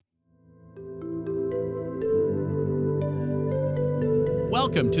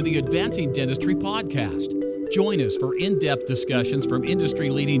Welcome to the Advancing Dentistry Podcast. Join us for in-depth discussions from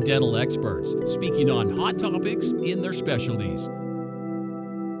industry-leading dental experts speaking on hot topics in their specialties.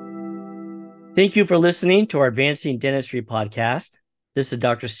 Thank you for listening to our Advancing Dentistry Podcast. This is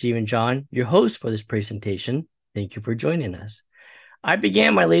Dr. Stephen John, your host for this presentation. Thank you for joining us. I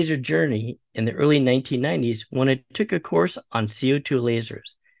began my laser journey in the early 1990s when I took a course on CO2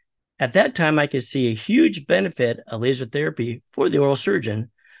 lasers. At that time, I could see a huge benefit of laser therapy for the oral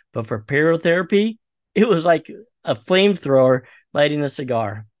surgeon, but for periotherapy, it was like a flamethrower lighting a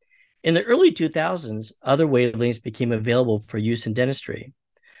cigar. In the early 2000s, other wavelengths became available for use in dentistry.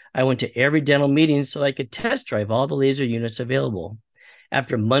 I went to every dental meeting so I could test drive all the laser units available.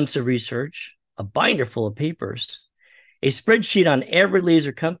 After months of research, a binder full of papers, a spreadsheet on every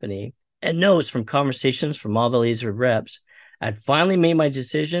laser company, and notes from conversations from all the laser reps, I'd finally made my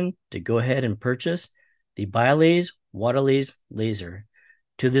decision to go ahead and purchase the Waterlase laser.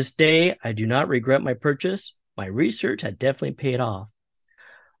 To this day, I do not regret my purchase. My research had definitely paid off.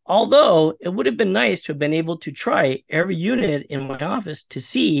 Although it would have been nice to have been able to try every unit in my office to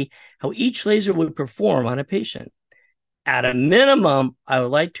see how each laser would perform on a patient. At a minimum, I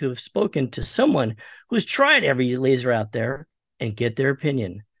would like to have spoken to someone who's tried every laser out there and get their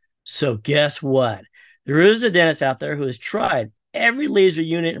opinion. So guess what? There is a dentist out there who has tried every laser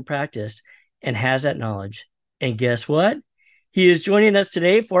unit in practice and has that knowledge. And guess what? He is joining us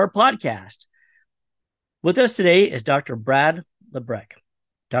today for our podcast. With us today is Dr. Brad Labrecque.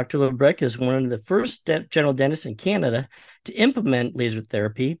 Dr. Labrecque is one of the first general dentists in Canada to implement laser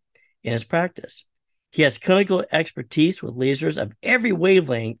therapy in his practice. He has clinical expertise with lasers of every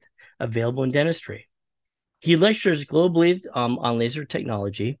wavelength available in dentistry. He lectures globally on laser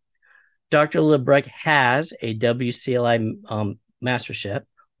technology. Dr. Labrecque has a WCLI mastership,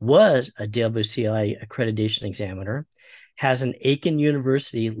 was a WCLI accreditation examiner, has an Aiken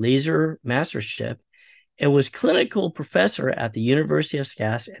University laser mastership, and was clinical professor at the University of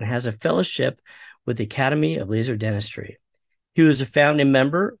Sask and has a fellowship with the Academy of Laser Dentistry. He was a founding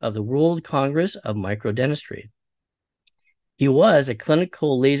member of the World Congress of Microdentistry. He was a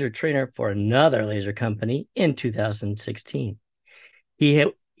clinical laser trainer for another laser company in 2016.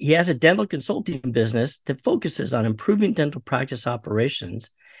 He has a dental consulting business that focuses on improving dental practice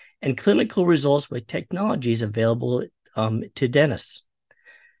operations and clinical results with technologies available to dentists.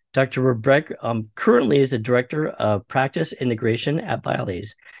 Dr. Labrecque currently is the Director of Practice Integration at Waterlase.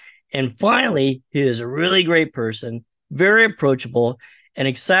 And finally, he is a really great person, very approachable, and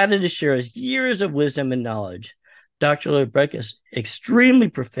excited to share his years of wisdom and knowledge. Dr. Labrecque is extremely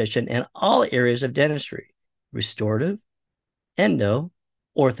proficient in all areas of dentistry: restorative, endo,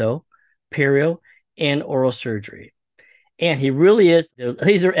 ortho, perio, and oral surgery. And he really is the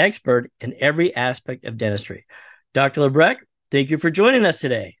laser expert in every aspect of dentistry. Dr. Labrecque, thank you for joining us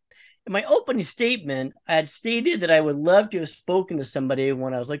today. In my opening statement, I had stated that I would love to have spoken to somebody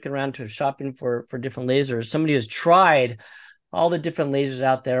when I was looking around to shopping for different lasers, somebody who's tried all the different lasers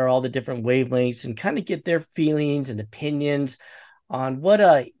out there, all the different wavelengths, and kind of get their feelings and opinions on what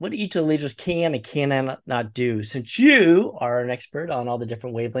each of the lasers can and cannot do. Since you are an expert on all the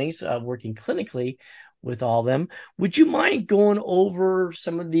different wavelengths, working clinically with all of them, would you mind going over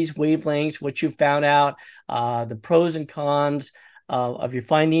some of these wavelengths, what you found out, the pros and cons of your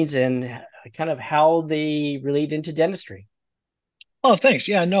findings, and kind of how they relate into dentistry? Oh, thanks.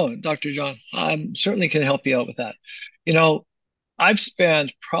 Yeah, no, Dr. John, I certainly can help you out with that. I've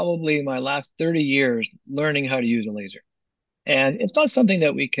spent probably my last 30 years learning how to use a laser. And it's not something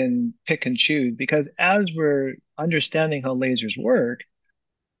that we can pick and choose, because as we're understanding how lasers work,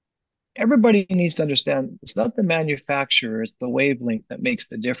 everybody needs to understand it's not the manufacturer, it's the wavelength that makes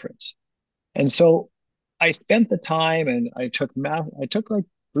the difference. And so I spent the time and I took like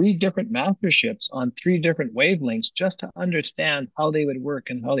 3 different masterships on 3 different wavelengths just to understand how they would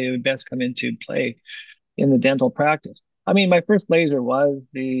work and how they would best come into play in the dental practice. I mean, my first laser was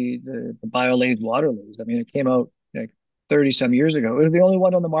the Waterlase Waterlase. I mean, it came out like 30 some years ago. It was the only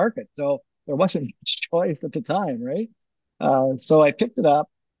one on the market, so there wasn't much choice at the time, right? So I picked it up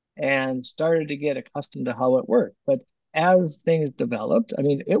and started to get accustomed to how it worked. But as things developed, I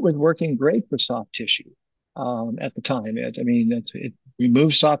mean, it was working great for soft tissue at the time. It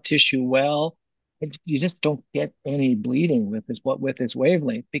removes soft tissue well. You just don't get any bleeding with this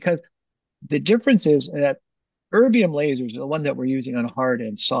wavelength, because the difference is that erbium lasers, the one that we're using on hard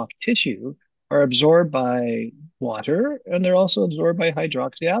and soft tissue, are absorbed by water, and they're also absorbed by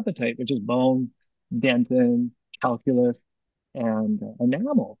hydroxyapatite, which is bone, dentin, calculus, and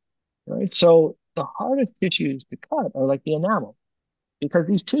enamel, right? So the hardest tissues to cut are like the enamel, because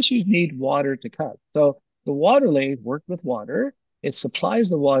these tissues need water to cut. So the Waterlase worked with water, It supplies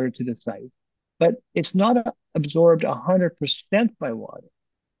the water to the site, but it's not absorbed 100% by water.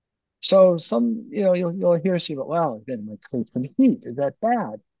 So you'll hear us say, well, then it might create some heat. Is that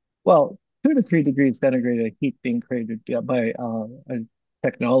bad? Well, 2 to 3 degrees centigrade of heat being created by a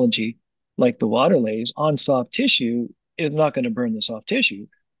technology like the Waterlase on soft tissue is not going to burn the soft tissue.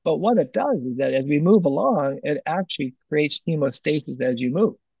 But what it does is that as we move along, it actually creates hemostasis as you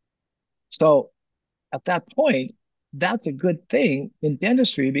move. So at that point, that's a good thing in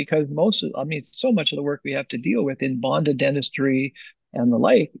dentistry because so much of the work we have to deal with in bonded dentistry and the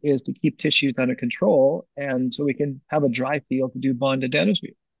like is to keep tissues under control. And so we can have a dry field to do bonded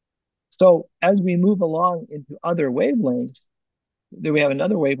dentistry. So as we move along into other wavelengths, then we have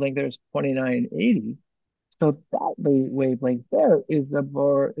another wavelength, there's 2980. So that wavelength there is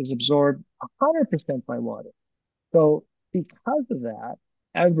absorbed 100% by water. So because of that,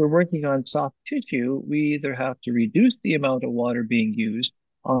 as we're working on soft tissue, we either have to reduce the amount of water being used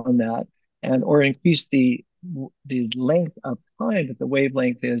on that or increase the length of time that the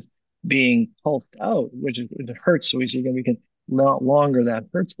wavelength is being pulsed out, which is it hertz. So we can longer that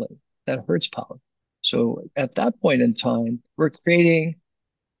hertz length, that hertz power. So at that point in time, we're creating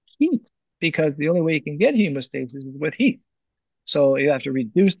heat because the only way you can get hemostasis is with heat. So you have to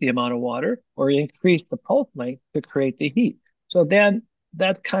reduce the amount of water or increase the pulse length to create the heat. So then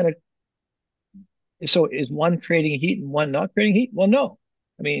that kind of, so is one creating heat and one not creating heat? Well, no.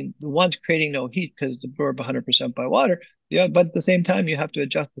 I mean, the one's creating no heat because it's absorbed 100% by water. Yeah, but at the same time, you have to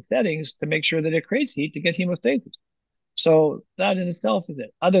adjust the settings to make sure that it creates heat to get hemostasis. So that in itself is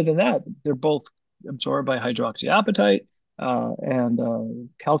it. Other than that, they're both absorbed by hydroxyapatite and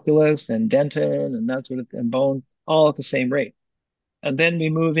calculus and dentin and that sort of and bone, all at the same rate. And then we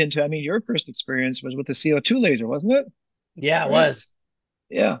move into, I mean, your first experience was with the CO2 laser, wasn't it? Yeah, it Right. was.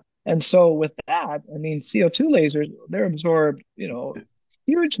 Yeah. And so with that, I mean, CO2 lasers, they're absorbed,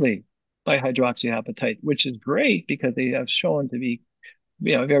 hugely by hydroxyapatite, which is great because they have shown to be,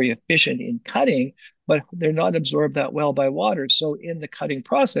 very efficient in cutting, but they're not absorbed that well by water. So in the cutting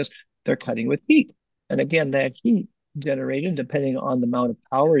process, they're cutting with heat. And again, that heat generated, depending on the amount of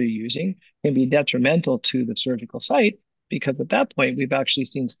power you're using, can be detrimental to the surgical site because at that point, we've actually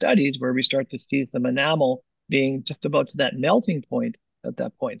seen studies where we start to see some enamel being just about to that melting point at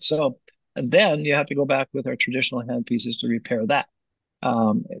that point. So, and then you have to go back with our traditional handpieces to repair that.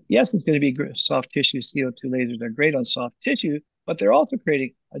 Yes, it's going to be soft tissue. CO2 lasers are great on soft tissue, but they're also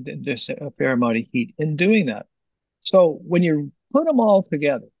creating a fair amount of heat in doing that. So when you put them all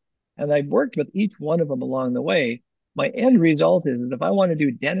together, and I've worked with each one of them along the way, my end result is that if I want to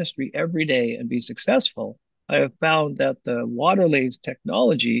do dentistry every day and be successful, I have found that the Waterlase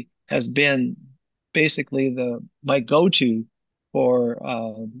technology has been basically my go-to for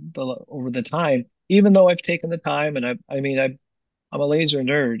over the time. Even though I've taken the time, and I'm a laser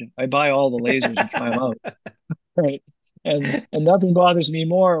nerd. I buy all the lasers and try them out. Right. And nothing bothers me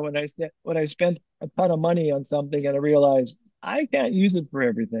more when I spend a ton of money on something and I realize I can't use it for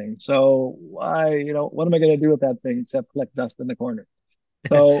everything. So what am I going to do with that thing except collect dust in the corner?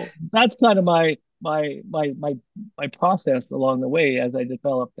 So that's kind of my process along the way as I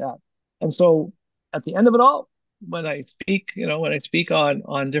developed that. And so at the end of it all, when I speak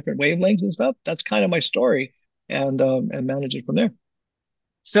on different wavelengths and stuff, that's kind of my story and manage it from there.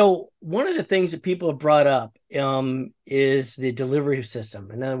 So one of the things that people have brought up is the delivery system.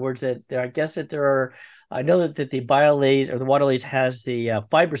 In other words, I guess that there are, I know that the Biolase or the Waterlase has the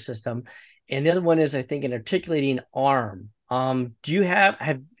fiber system, and the other one is, I think, an articulating arm. Do you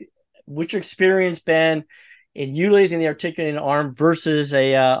what's your experience been in utilizing the articulating arm versus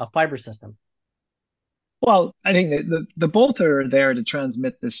a fiber system? Well, I think that the both are there to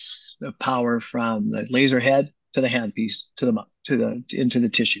transmit this power from the laser head to the handpiece into the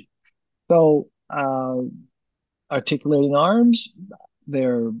tissue. So articulating arms,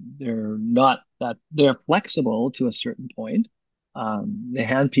 they're not that they're flexible to a certain point. The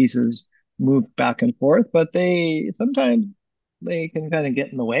handpieces move back and forth, but they sometimes they can kind of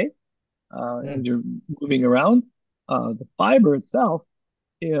get in the way as you're moving around. The fiber itself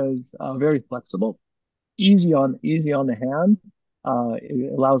is very flexible, easy on the hand.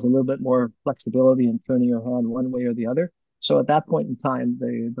 It allows a little bit more flexibility in turning your hand one way or the other. So at that point in time,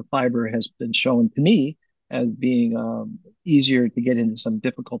 the fiber has been shown to me as being easier to get into some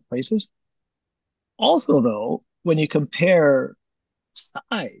difficult places. Also, though, when you compare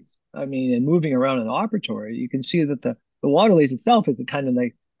size, I mean, and moving around an operatory, you can see that the Waterlase itself is a kind of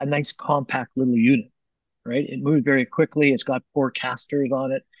like a nice compact little unit, right? It moves very quickly. It's got 4 casters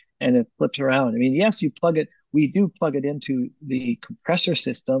on it and it flips around. I mean, yes, we do plug it into the compressor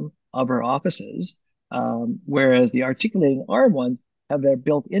system of our offices, whereas the articulating arm ones have their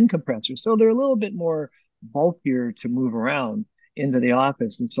built-in compressors. So they're a little bit more bulkier to move around into the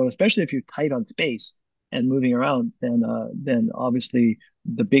office. And so especially if you're tight on space and moving around, then obviously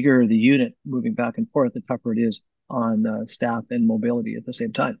the bigger the unit moving back and forth, the tougher it is on staff and mobility at the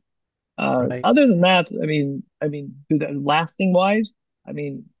same time. Right. Other than that, lasting wise, I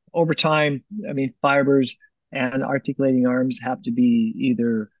mean, over time, I mean, fibers and articulating arms have to be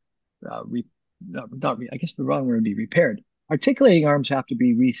either re, not re, I guess the wrong word would be repaired. Articulating arms have to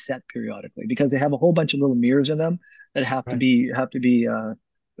be reset periodically because they have a whole bunch of little mirrors in them that Right. have to be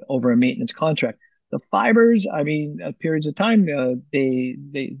over a maintenance contract. The fibers, I mean, at periods of time, they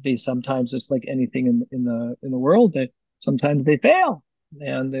sometimes, it's like anything in the world, that sometimes they fail,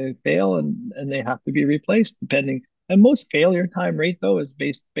 and they have to be replaced depending. And most failure time rate though is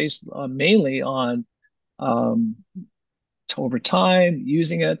based mainly on um, over time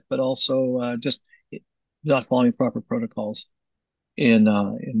using it, but also just not following proper protocols in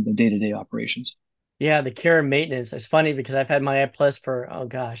the day-to-day operations. Yeah, the care and maintenance. It's funny because I've had my I plus for, oh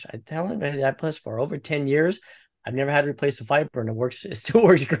gosh, I haven't had the I plus for over 10 years. I've never had to replace a fiber and it still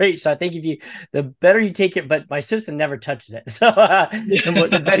works great. So I think the better you take it, but my system never touches it. So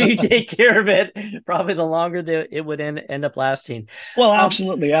the better you take care of it, probably the longer it would end up lasting. Well, Um,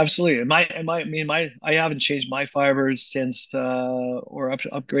 absolutely, absolutely. I haven't changed my fibers since or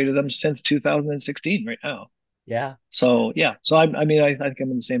upgraded them since 2016 right now. yeah. So yeah, so I think I'm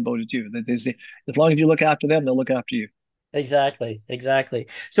in the same boat as you. That they say as long as you look after them, they'll look after you. Exactly, exactly.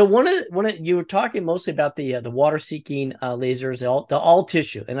 So one of you were talking mostly about the water seeking lasers, the all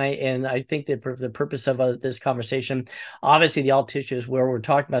tissue, and I think that the purpose of this conversation, obviously the all tissue is where we're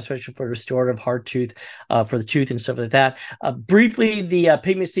talking about, especially for restorative hard tooth, for the tooth and stuff like that. Briefly, the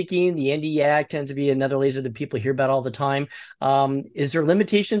pigment seeking, the Nd:YAG tends to be another laser that people hear about all the time. Is there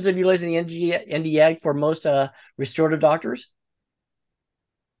limitations of utilizing the Nd:YAG for most restorative doctors?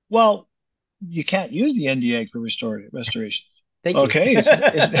 Well, you can't use the NDA for restorations. Thank you. Okay, it's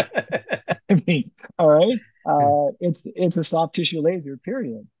I mean, all right. It's a soft tissue laser,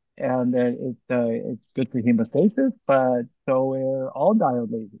 period, and it's good for hemostasis, but so are all diode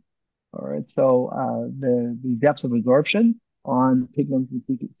lasers. All right, so the depths of absorption on pigment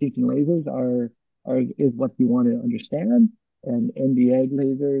seeking lasers is what you want to understand, and NDA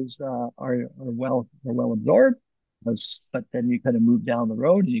lasers are well absorbed, but then you kind of move down the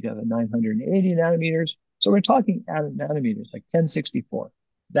road and you got a 980 nanometers. So we're talking nanometers, like 1064.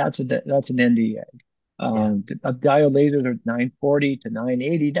 That's an NDA. Yeah. Diode lasers are 940 to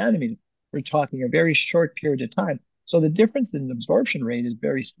 980 nanometers. We're talking a very short period of time. So the difference in absorption rate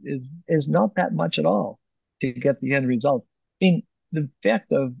is not that much at all to get the end result. I mean, the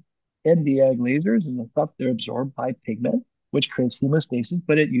effect of Nd:YAG lasers is the stuff they're absorbed by pigment, which creates hemostasis,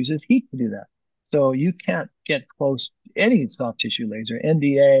 but it uses heat to do that. So you can't get close to any soft tissue laser,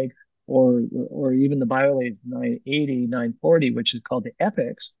 Nd:YAG or even the BioLase 980, 940, which is called the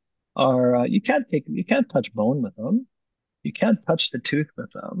EPICs, are you can't touch bone with them. You can't touch the tooth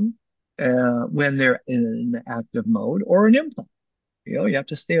with them when they're in active mode or an implant. You know, you have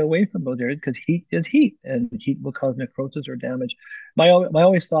to stay away from those areas because heat is heat, and heat will cause necrosis or damage. My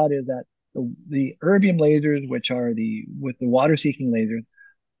always thought is that the erbium lasers, which are with the water-seeking lasers,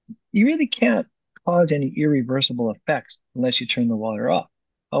 you really can't cause any irreversible effects unless you turn the water off.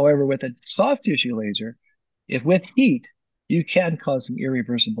 However, with a soft tissue laser, if with heat, you can cause some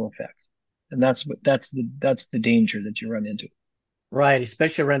irreversible effects, and that's the danger that you run into. Right,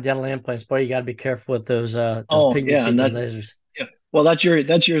 especially around dental implants. Boy, you got to be careful with those Oh pigment yeah, and seeking that lasers. yeah. Well, that's your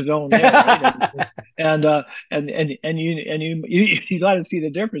zone there, right? And you got to see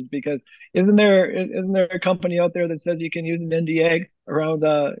the difference because isn't there a company out there that says you can use an NDA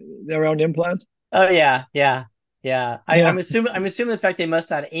around implants? Oh yeah, yeah, yeah. Yeah, I'm assuming the fact they must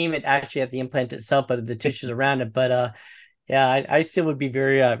not aim it actually at the implant itself, but the tissues around it. But yeah, I still would be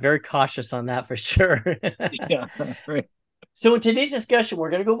very cautious on that for sure. yeah, right. So in today's discussion, we're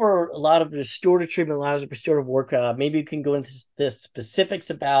going to go over a lot of restorative treatment, a lot of restorative work. Maybe you can go into the specifics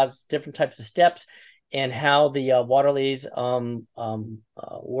about different types of steps and how the Waterlase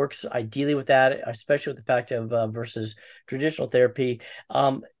works ideally with that, especially with the fact of versus traditional therapy.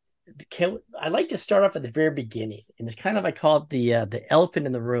 I'd like to start off at the very beginning, and it's kind of I call it the elephant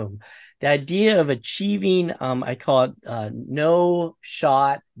in the room, the idea of achieving I call it no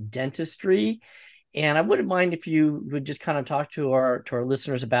shot dentistry, and I wouldn't mind if you would just kind of talk to our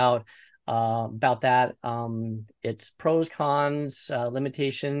listeners about that, its pros, cons,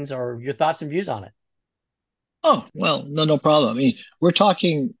 limitations, or your thoughts and views on it. Oh, well, no problem. I mean, we're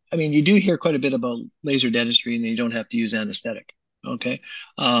talking, I mean, you do hear quite a bit about laser dentistry and you don't have to use anesthetic. Okay.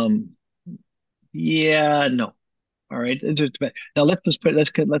 Um, Yeah, no. All right. Now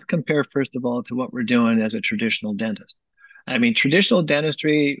let's compare first of all to what we're doing as a traditional dentist. I mean, traditional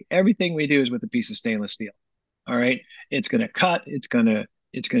dentistry, everything we do is with a piece of stainless steel. All right. It's going to cut, it's going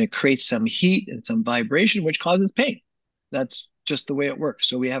to create some heat and some vibration, which causes pain. That's just the way it works.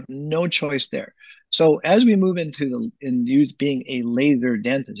 So we have no choice there. So as we move into being a laser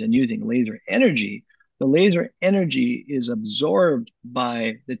dentist and using laser energy, the laser energy is absorbed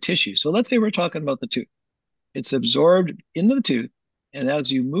by the tissue. So let's say we're talking about the tooth. It's absorbed into the tooth, and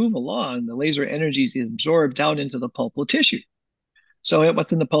as you move along, the laser energy is absorbed down into the pulpal tissue. So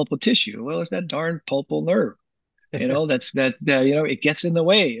what's in the pulpal tissue? Well, it's that darn pulpal nerve. It gets in the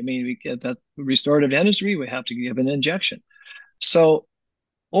way. I mean, we get that restorative dentistry, we have to give an injection. So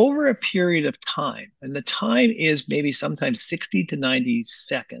over a period of time, and the time is maybe sometimes 60 to 90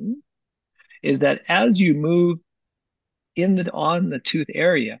 seconds, is that as you move on the tooth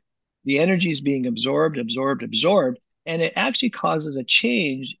area, the energy is being absorbed, and it actually causes a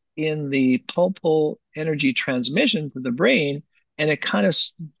change in the pulpal energy transmission to the brain, and it kind of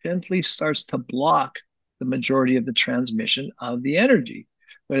gently starts to block the majority of the transmission of the energy,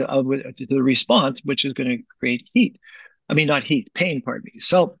 of the response, which is going to create heat. I mean, not heat, pain, pardon me.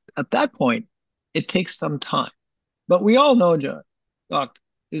 So at that point, it takes some time. But we all know, John, Doc,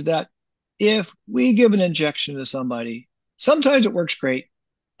 is that if we give an injection to somebody, sometimes it works great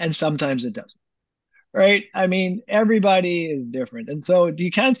and sometimes it doesn't, right? I mean, everybody is different. And so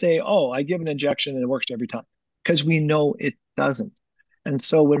you can't say, oh, I give an injection and it works every time, because we know it doesn't. And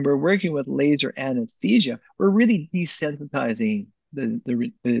so when we're working with laser anesthesia, we're really desensitizing the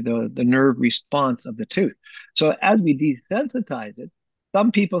nerve response of the tooth. So as we desensitize it,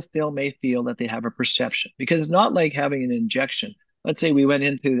 some people still may feel that they have a perception, because it's not like having an injection. Let's say we went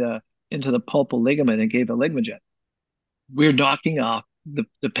into the pulpal ligament and gave a Ligmajet. We're knocking off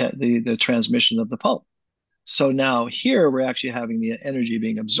the transmission of the pulp. So now here we're actually having the energy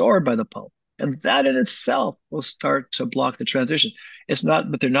being absorbed by the pulp. And that in itself will start to block the transition. It's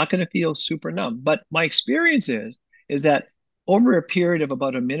not, but they're not going to feel super numb. But my experience is that over a period of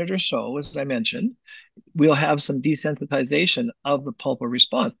about a minute or so, as I mentioned, we'll have some desensitization of the pulpal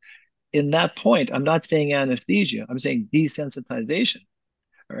response. In that point, I'm not saying anesthesia, I'm saying desensitization.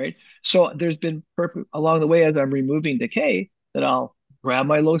 All right. So there's been perfect along the way as I'm removing decay that I'll grab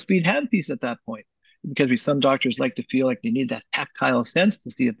my low speed handpiece at that point, because some doctors like to feel like they need that tactile sense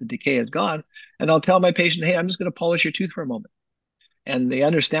to see if the decay is gone. And I'll tell my patient, hey, I'm just going to polish your tooth for a moment. And they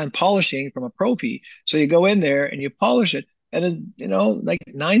understand polishing from a prophy. So you go in there and you polish it. And, like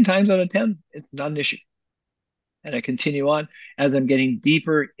 9 times out of 10, it's not an issue. And I continue on as I'm getting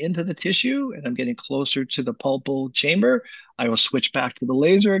deeper into the tissue and I'm getting closer to the pulpal chamber. I will switch back to the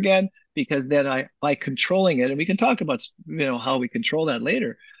laser again, because then by controlling it, and we can talk about how we control that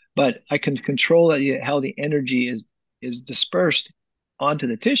later, but I can control how the energy is dispersed onto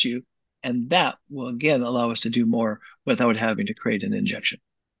the tissue, and that will again allow us to do more without having to create an injection.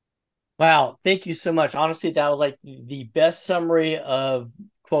 Wow, thank you so much. Honestly, that was like the best summary of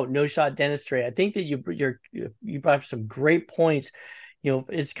quote no shot dentistry. I think that you brought up some great points.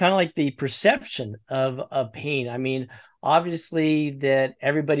 It's kind of like the perception of pain. I mean, obviously that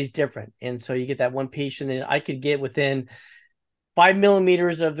everybody's different, and so you get that one patient that I could get within 5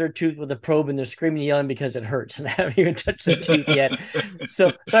 millimeters of their tooth with a probe, and they're screaming and yelling because it hurts, and I haven't even touched the tooth yet. So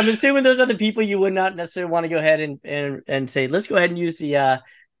I'm assuming those are the people you would not necessarily want to go ahead and say, let's go ahead and use the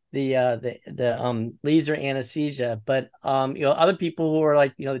laser anesthesia. But other people who are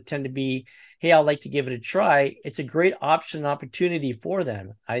like, they tend to be, hey, I'd like to give it a try. It's a great option, opportunity for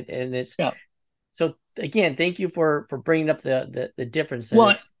them. Yeah. So again, thank you for bringing up the difference.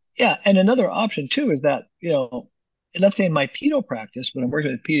 Well, yeah, and another option too is that let's say in my pedo practice when I'm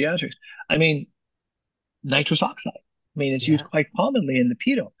working with pediatrics, I mean nitrous oxide. I mean it's used quite commonly in the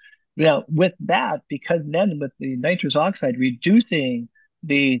pedo. Now with that, because then with the nitrous oxide reducing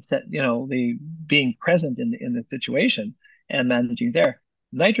the being present in the situation and managing there,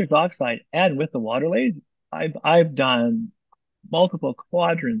 nitrous oxide and with the Waterlase, I've done multiple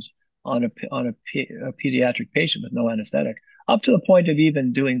quadrants on a pediatric patient with no anesthetic, up to the point of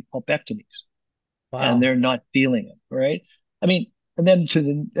even doing pulpectomies. Wow. And they're not feeling it, right? I mean, and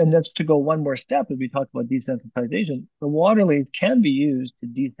that's to go one more step as we talk about desensitization. The Waterlase can be used to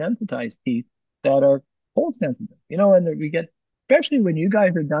desensitize teeth that are cold sensitive, and we get, especially when you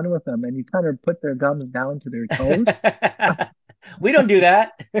guys are done with them and you kind of put their gums down to their toes. We don't do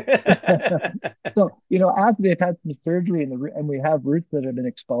that. So, after they've had some surgery and we have roots that have been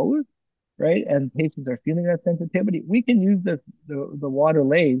exposed, right? And patients are feeling that sensitivity, we can use the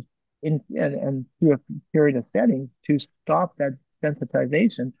Waterlase and through a period of setting to stop that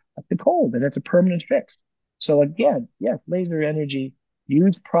sensitization of the cold, and it's a permanent fix. So again, yes, laser energy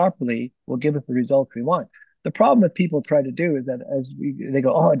used properly will give us the results we want. The problem that people try to do is that they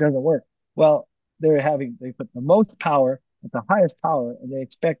go, oh, it doesn't work. Well, they put the most power at the highest power, and they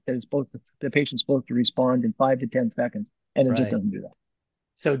expect that the patient's supposed to respond in 5 to 10 seconds, and it just Right. doesn't do that.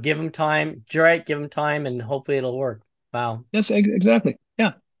 So give them time, right? Give them time, and hopefully it'll work. Wow. Yes, exactly.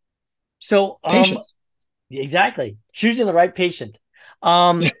 Yeah, So patience. exactly. Choosing the right patient.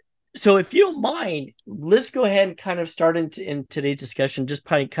 Um, so if you don't mind, let's go ahead and kind of start in today's discussion, just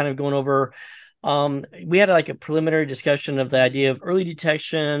probably kind of going over. We had like a preliminary discussion of the idea of early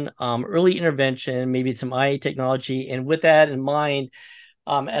detection, early intervention, maybe some IA technology. And with that in mind,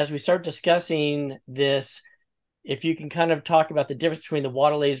 as we start discussing this, if you can kind of talk about the difference between the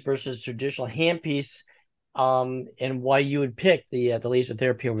Waterlase versus traditional handpiece, and why you would pick the laser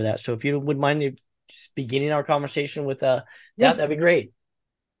therapy over that. So if you wouldn't mind just beginning our conversation with Yeah. that'd be great.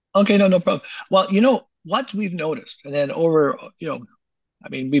 Okay, no problem. Well, what we've noticed, and then I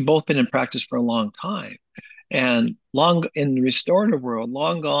mean, we've both been in practice for a long time, and long in the restorative world,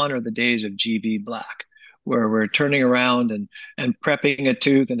 long gone are the days of GB black, where we're turning around and prepping a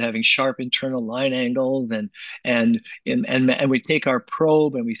tooth and having sharp internal line angles, and we take our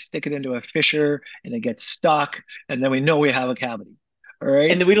probe and we stick it into a fissure and it gets stuck, and then we know we have a cavity. All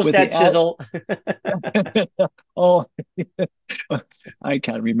right. And the wheel With stat chisel. oh, I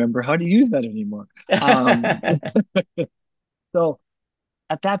can't remember how to use that anymore. So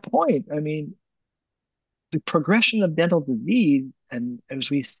at that point, I mean, the progression of dental disease, and as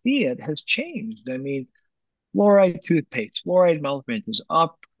we see it, has changed. I mean, fluoride toothpaste, fluoride mouth rinses,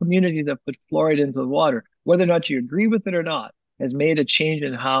 up communities that put fluoride into the water, whether or not you agree with it or not, has made a change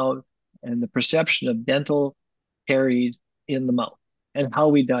in how and the perception of dental caries in the mouth and how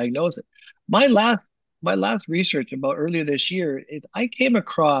we diagnose it. My last research about earlier this year is I came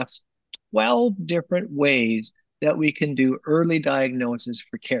across 12 different ways that we can do early diagnosis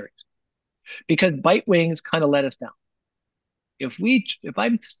for caries because bite wings kind of let us down. If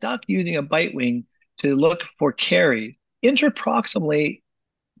I'm stuck using a bite wing to look for caries interproximally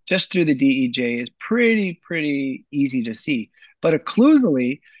just through the DEJ is pretty easy to see. But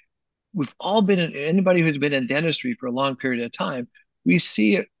occlusally, we've all been anybody who's been in dentistry for a long period of time, we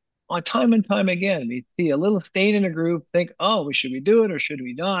see it on time and time again. We see a little stain in a groove, think, oh, should we do it or should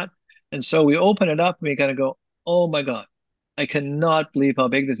we not? And so we open it up and we gotta go, oh my God, I cannot believe how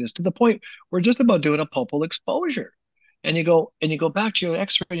big this is, to the point we're just about doing a pulpal exposure. And you go back to your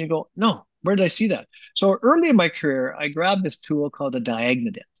x-ray and you go, no, where did I see that? So early in my career, I grabbed this tool called a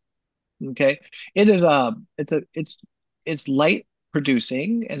diagnodent. Okay. It is it's light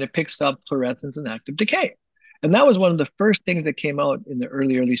producing and it picks up fluorescence and active decay. And that was one of the first things that came out in the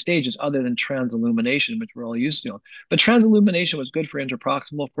early stages, other than transillumination, which we're all used to. But transillumination was good for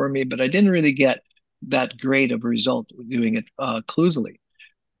interproximal for me, but I didn't really get that great of a result doing it occlusally.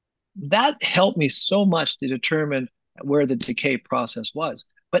 That helped me so much to determine where the decay process was.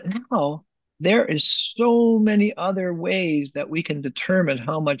 But now there is so many other ways that we can determine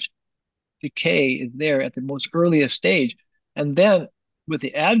how much decay is there at the most earliest stage. And then with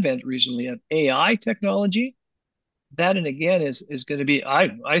the advent recently of AI technology, that and again is going to be, I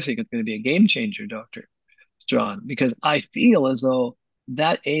think it's going to be a game changer, Dr. John, because I feel as though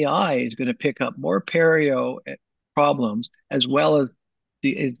that AI is going to pick up more perio problems as well as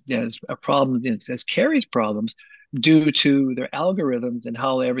as problems as caries problems due to their algorithms and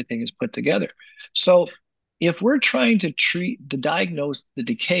how everything is put together. So if we're trying to diagnose the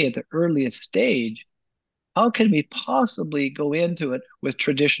decay at the earliest stage, how can we possibly go into it with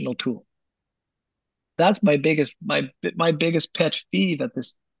traditional tools? That's my biggest pet peeve at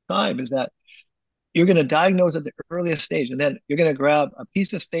this time, is that you're going to diagnose at the earliest stage, and then you're going to grab a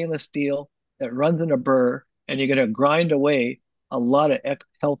piece of stainless steel that runs in a burr, and you're going to grind away a lot of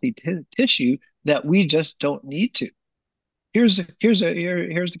healthy tissue that we just don't need to. Here's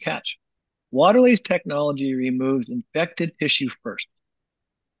the catch. Waterlase technology removes infected tissue first.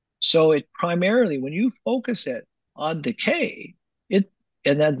 So it primarily, when you focus it on decay, it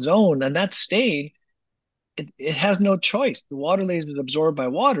in that zone and that stain, it has no choice. The Waterlase is absorbed by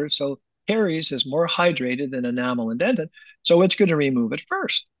water, so caries is more hydrated than enamel and dentin, so it's going to remove it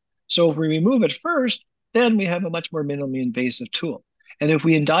first. So if we remove it first, then we have a much more minimally invasive tool. And if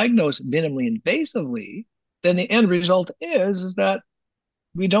we diagnose minimally invasively, then the end result is that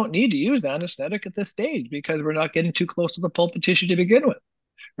we don't need to use anesthetic at this stage because we're not getting too close to the pulpal tissue to begin with,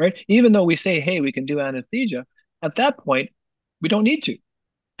 right? Even though we say, hey, we can do anesthesia, at that point, we don't need to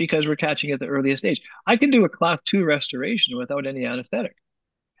because we're catching at the earliest stage. I can do a class 2 restoration without any anesthetic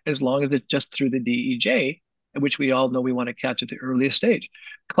as long as it's just through the DEJ which we all know we want to catch at the earliest stage.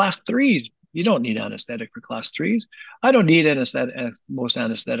 Class threes, you don't need anesthetic for class threes. I don't need anesthetic, most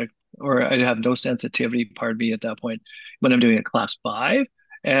anesthetic, or I have no sensitivity, pardon me, at that point when I'm doing a class five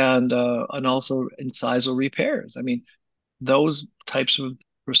and also incisal repairs. I mean, those types of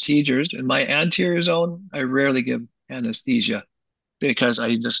procedures in my anterior zone, I rarely give anesthesia because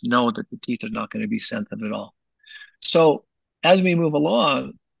I just know that the teeth are not going to be sensitive at all. So as we move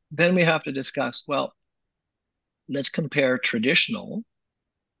along, then we have to discuss, well, let's compare traditional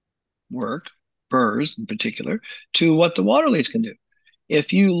work, burrs in particular, to what the Waterlase can do.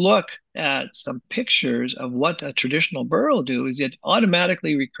 If you look at some pictures of what a traditional burr will do, is it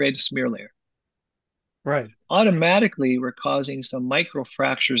automatically recreates a smear layer. Right. Automatically, we're causing some micro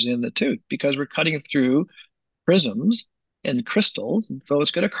fractures in the tooth because we're cutting through prisms and crystals, and so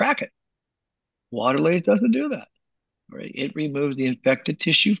it's going to crack it. Waterlase doesn't do that. Right? It removes the infected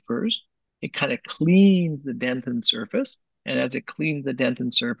tissue first. It kind of cleans the dentin surface, and as it cleans the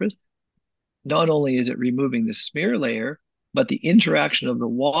dentin surface, not only is it removing the smear layer, but the interaction of the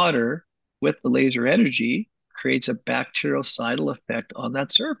water with the laser energy creates a bactericidal effect on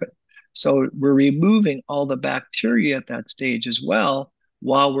that surface. So we're removing all the bacteria at that stage as well,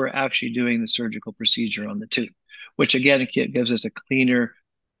 while we're actually doing the surgical procedure on the tooth, which again gives us a cleaner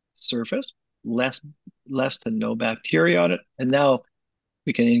surface, less to no bacteria on it. And now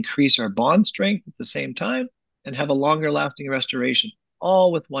we can increase our bond strength at the same time and have a longer lasting restoration,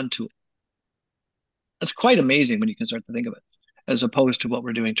 all with one tool. That's quite amazing when you can start to think of it, as opposed to what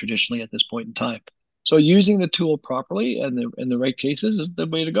we're doing traditionally at this point in time. So using the tool properly and in the right cases is the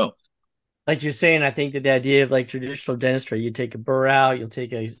way to go. Like you're saying, I think that the idea of like traditional dentistry, you take a burr out, you'll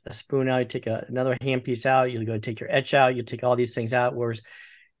take a spoon out, you take another handpiece out, you'll go take your etch out, you take all these things out, whereas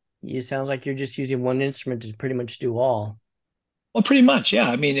it sounds like you're just using one instrument to pretty much do all. Well, pretty much, yeah.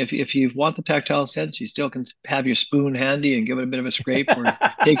 I mean, if you want the tactile sense, you still can have your spoon handy and give it a bit of a scrape, or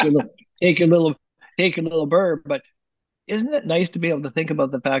take your little take your little take your little burr. But isn't it nice to be able to think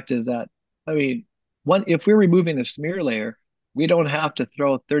about the fact is that, I mean, if we're removing the smear layer, we don't have to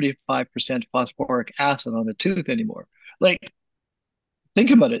throw 35% phosphoric acid on a tooth anymore. Like,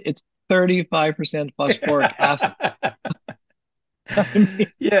 think about it. It's 35% phosphoric acid. I mean,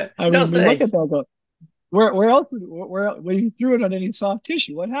 Yeah, I no mean, we look at thanks. that and go, where else when you threw it on any soft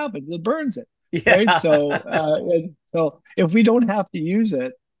tissue, what happens? It burns it, right? So Yeah. so if we don't have to use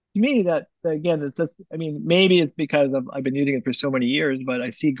it, to me that again it's just, I mean, maybe it's because I've been using it for so many years, but I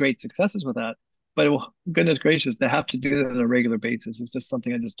see great successes with that. But goodness gracious, to have to do that on a regular basis is just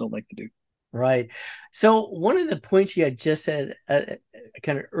something I just don't like to do. Right. So one of the points you had just said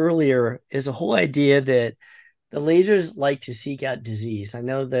kind of earlier is the whole idea that the lasers like to seek out disease. I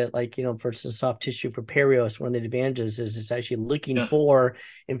know that, like, for instance, soft tissue for perios, one of the advantages is it's actually looking Yeah. for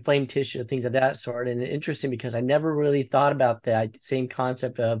inflamed tissue, things of that sort. And it's interesting because I never really thought about that same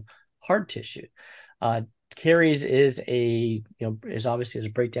concept of hard tissue. Caries is obviously is a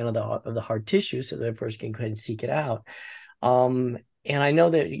breakdown of the hard tissue, so therefore it can go ahead and seek it out. And I know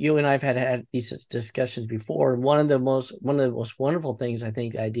that you and I've had these discussions before. One of the most wonderful things, I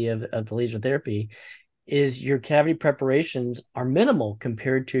think, the idea of the laser therapy is your cavity preparations are minimal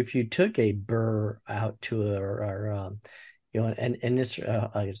compared to if you took a burr out to it or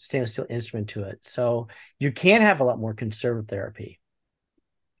a stainless steel instrument to it. So you can have a lot more conservative therapy.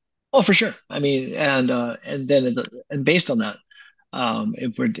 Oh, for sure. I mean, and based on that,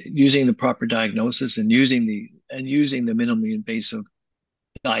 if we're using the proper diagnosis and using the minimally invasive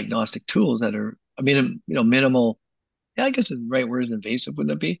diagnostic tools that are, I mean, minimal, yeah, I guess the right word is invasive,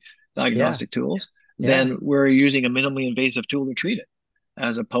 wouldn't it be? Yeah, Diagnostic tools. yeah. Then we're using a minimally invasive tool to treat it,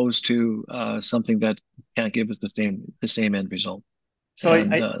 as opposed to something that can't give us the same end result. So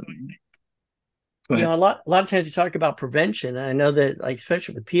And go ahead. a lot of times you talk about prevention. And I know that, like,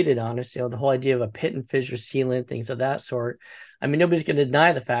 especially with pedodontists, the whole idea of a pit and fissure sealant, things of that sort. I mean, nobody's going to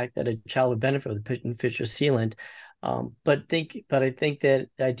deny the fact that a child would benefit with a pit and fissure sealant. But I think that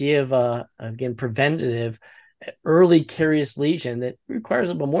the idea of again, preventative early carious lesion that requires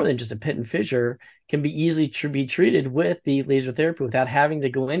a little more than just a pit and fissure can be easily be treated with the laser therapy without having to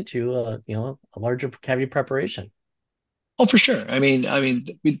go into a larger cavity preparation. Oh, for sure. I mean,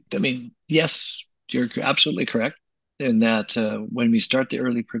 yes, you're absolutely correct in that when we start the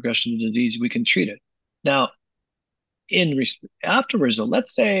early progression of the disease, we can treat it. Now, afterwards, though,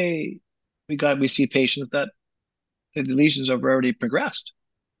 let's say we see patients that the lesions have already progressed.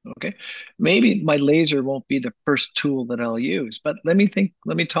 Okay, maybe my laser won't be the first tool that I'll use, but let me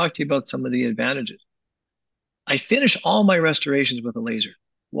talk to you about some of the advantages. I finish all my restorations with a laser.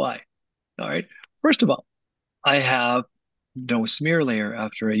 Why? All right. First of all, I have no smear layer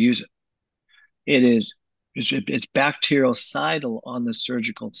after I use it. It is It's bactericidal on the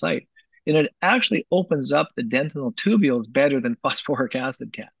surgical site. And it actually opens up the dentinal tubules better than phosphoric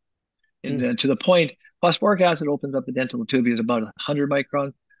acid can. And Mm. to the point, phosphoric acid opens up the dentinal tubules about 100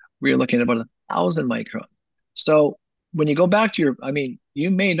 microns. We're looking at about 1,000 microns. So when you go back to I mean,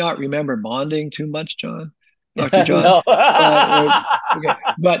 you may not remember bonding too much, Dr. John, No. but okay.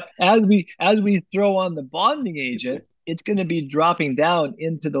 But as we throw on the bonding agent, it's going to be dropping down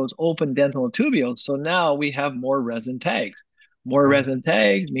into those open dental tubules. So now we have more resin tags. More Right. resin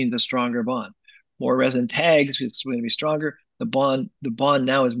tags means a stronger bond. More resin tags, it's going to be stronger. The bond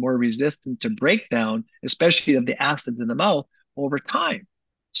now is more resistant to breakdown, especially of the acids in the mouth over time.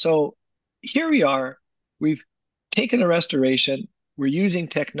 So here we are. We've taken a restoration. We're using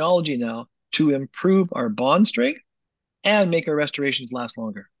technology now to improve our bond strength and make our restorations last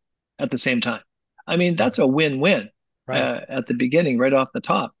longer at the same time. I mean, that's a win-win Right. at the beginning, right off the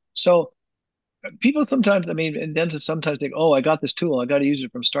top. So people sometimes, I mean, and dentists sometimes think, oh, I got this tool. I got to use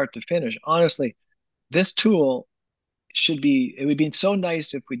it from start to finish. Honestly, this tool it would be so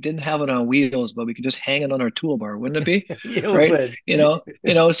nice if we didn't have it on wheels, but we could just hang it on our toolbar, wouldn't it be? You Right?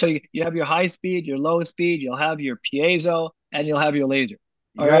 would. So you have your high speed, your low speed, you'll have your piezo, and you'll have your laser.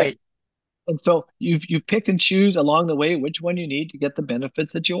 All right. Right. And so you pick and choose along the way which one you need to get the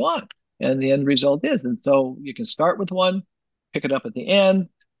benefits that you want. And the end result is. And so you can start with one, pick it up at the end,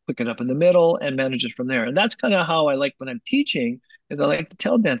 pick it up in the middle, and manage it from there. And that's kind of how I like when I'm teaching, is I like to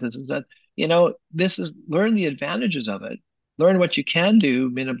tell dentists is that, this is learn the advantages of it, learn what you can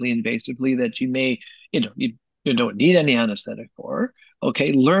do minimally invasively that you may, you don't need any anesthetic for.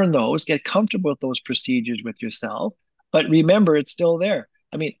 Okay, learn those, get comfortable with those procedures with yourself. But remember, it's still there.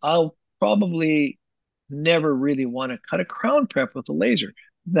 I mean, I'll probably never really want to cut a crown prep with a laser.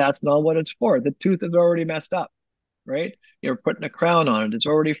 That's not what it's for. The tooth is already messed up, right? You're putting a crown on it, it's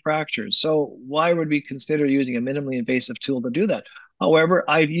already fractured. So why would we consider using a minimally invasive tool to do that? However,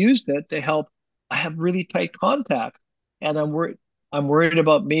 I've used it to help. I have really tight contact, and I'm worried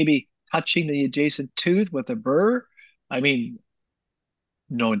about maybe touching the adjacent tooth with a burr. I mean,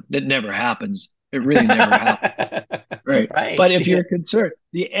 no, it never happens. It really never happens. Right. Right. But if you're concerned,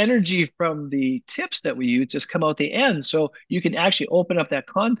 the energy from the tips that we use just come out the end. So you can actually open up that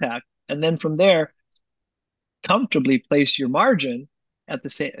contact and then from there comfortably place your margin at the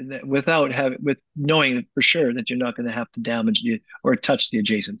same with knowing for sure that you're not going to have to damage or touch the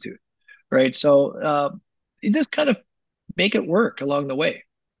adjacent tooth. Right. So you just kind of make it work along the way.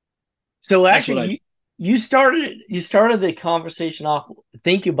 So That's what actually, I you started the conversation off.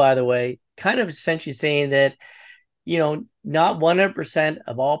 Thank you, by the way. Kind of essentially saying that not 100%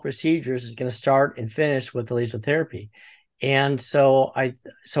 of all procedures is going to start and finish with the laser therapy. And so I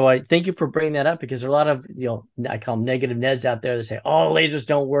thank you for bringing that up, because there are a lot of, I call them negative Neds out there that say, oh, lasers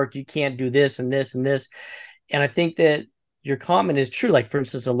don't work. You can't do this and this and this. And I think that your comment is true. Like, for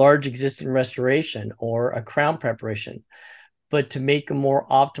instance, a large existing restoration or a crown preparation. But to make a more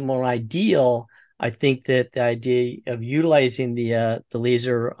optimal and ideal, I think that the idea of utilizing the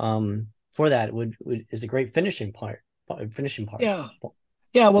laser for that is a great finishing part. Yeah.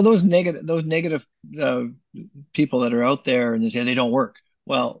 Yeah, well, those negative uh, people that are out there and they say they don't work.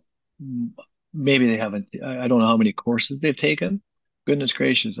 Well, maybe they haven't. I don't know how many courses they've taken. Goodness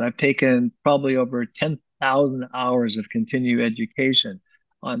gracious, I've taken probably over 10,000 hours of continuing education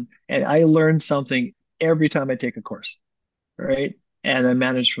and I learn something every time I take a course, right? And I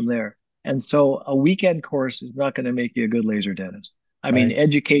manage from there. And so a weekend course is not going to make you a good laser dentist. I mean, Right.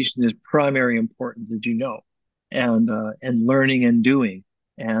 education is primary importance, as you know, and learning and doing.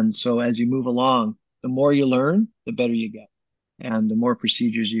 And so as you move along, the more you learn, the better you get, and the more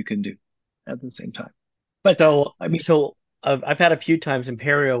procedures you can do at the same time. But So, I mean, so I've had a few times in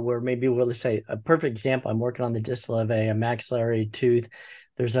perio where maybe we'll say a perfect example. I'm working on the distal of a maxillary tooth.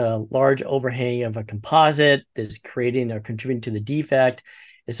 There's a large overhang of a composite that's creating or contributing to the defect.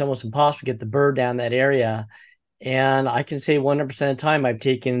 It's almost impossible to get the burr down that area. And I can say 100% of the time I've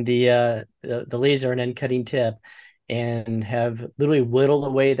taken the laser and end cutting tip and have literally whittled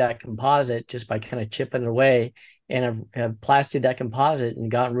away that composite just by kind of chipping it away, and have plastered that composite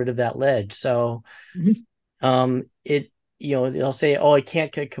and gotten rid of that ledge. So it they'll say, oh, I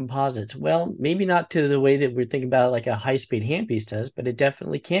can't cut composites. Well, maybe not to the way that we're thinking about, like a high-speed handpiece does, but it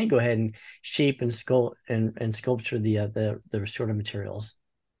definitely can go ahead and shape and sculpture the restorative materials.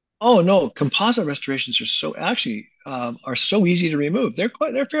 oh no, composite restorations are so easy to remove. They're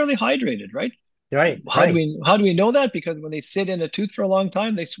fairly hydrated, right? Right, How do right, we know that? Because when they sit in a tooth for a long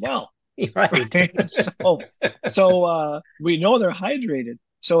time, they swell. right. Right? So we know they're hydrated.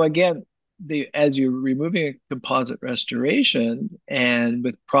 So again, as you're removing a composite restoration and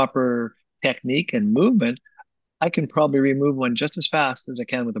with proper technique and movement, I can probably remove one just as fast as I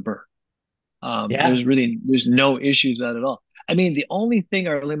can with a burr. Yeah. There's no issues with that at all. I mean, the only thing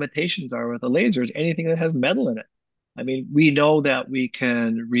our limitations are with the laser is anything that has metal in it. I mean, we know that we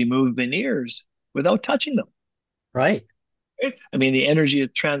can remove veneers without touching them. Right. Right? I mean, the energy is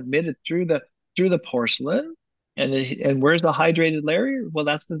transmitted through the porcelain, and where's the hydrated layer? Well,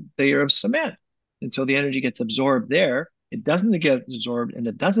 that's the layer of cement, and so the energy gets absorbed there. It doesn't get absorbed, and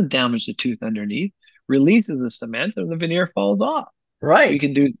it doesn't damage the tooth underneath. Releases the cement, and the veneer falls off. We Right.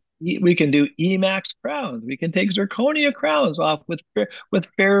 can do we can do Emax crowns. We can take zirconia crowns off with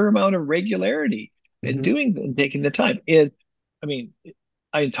fair amount of regularity and Hmm. doing and taking the time. I mean,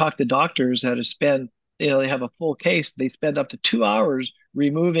 I talk to doctors that have spent, they have a full case. They spend up to 2 hours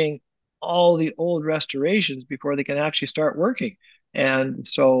removing all the old restorations before they can actually start working. And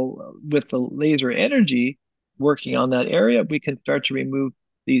so with the laser energy working on that area, we can start to remove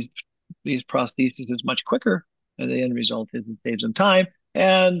these these prostheses much quicker, and the end result is it saves them time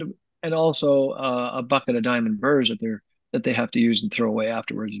and also a bucket of diamond burrs that they have to use and throw away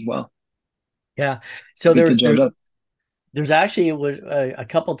afterwards as well Yeah. to So get the job done. there's actually was a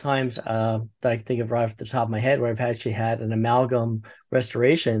couple times that I can think of right off the top of my head where I've actually had an amalgam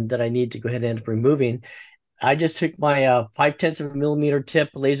restoration that I need to go ahead and end up removing. I just took my 5/10 of a millimeter tip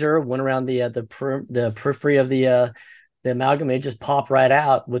laser, went around the periphery of the amalgam, and it just popped right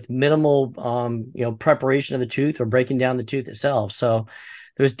out with minimal preparation of the tooth or breaking down the tooth itself. So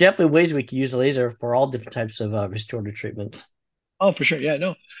there's definitely ways we can use a laser for all different types of restorative treatments. Oh, for sure. Yeah,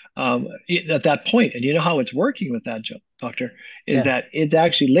 no. At that point, and you know how it's working with that, doctor, is Yeah. that it's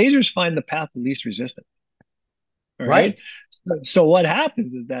actually lasers find the path of least resistance. All right. Right. So what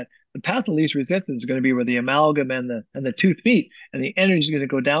happens is that the path of least resistance is going to be where the amalgam and the tooth meet, and the energy is going to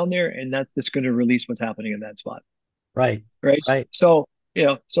go down there, and that's just going to release what's happening in that spot. Right. Right. Right. So,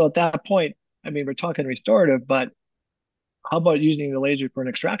 so at that point, I mean, we're talking restorative, but how about using the laser for an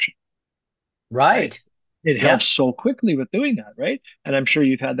extraction? Right. Right. It Yeah, helps so quickly with doing that, right? And I'm sure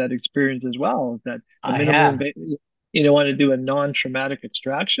you've had that experience as well, that a I minimal have. invasive, want to do a non-traumatic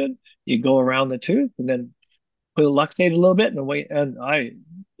extraction, you go around the tooth and then put a luxate a little bit and wait.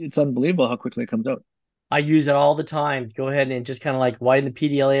 It's unbelievable how quickly it comes out. I use it all the time. Go ahead and just kind of like widen the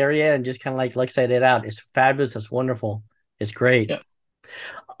PDL area and just kind of like luxate it out. It's fabulous. It's wonderful. It's great. Yeah.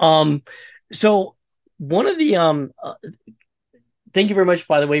 Um, so one of the thank you very much,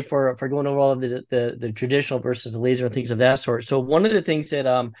 by the way, for going over all of the traditional versus the laser and things of that sort. So one of the things that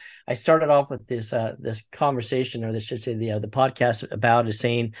I started off with this conversation, or this should say the podcast about, is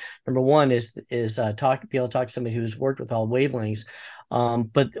saying number one is be able to talk to somebody who's worked with all wavelengths,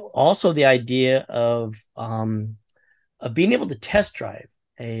 but also the idea of being able to test drive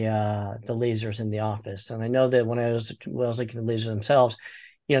the lasers in the office. And I know that when I was looking at lasers themselves,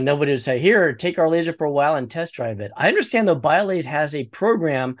 nobody would say, here, take our laser for a while and test drive it. I understand though, Biolase has a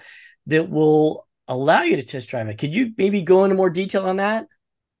program that will allow you to test drive it. Could you maybe go into more detail on that?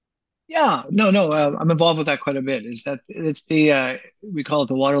 Yeah, no, I'm involved with that quite a bit. It's the we call it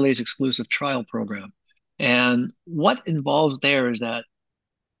the Waterlase exclusive trial program, and what involves there is that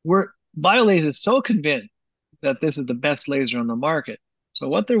we're BioLaser is so convinced that this is the best laser on the market. So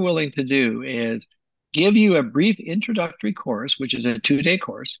what they're willing to do is give you a brief introductory course, which is a 2-day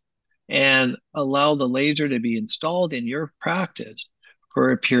course, and allow the laser to be installed in your practice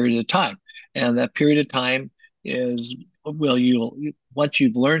for a period of time. And that period of time is, well, you what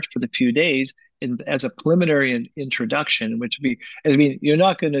you've learned for the few days as a preliminary introduction, which be, I mean, you're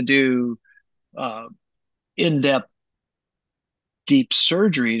not going to do uh, in-depth deep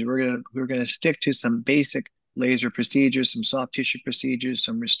surgeries. We're gonna stick to some basic laser procedures, some soft tissue procedures,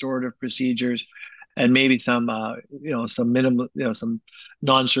 some restorative procedures, and maybe some minimal, some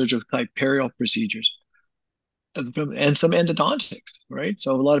non-surgical type perio procedures, and some endodontics, right?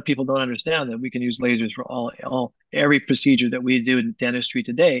 So a lot of people don't understand that we can use lasers for every procedure that we do in dentistry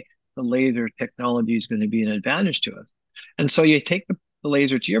today. The laser technology is going to be an advantage to us. And so you take the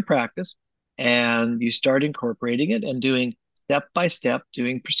laser to your practice and you start incorporating it and doing step by step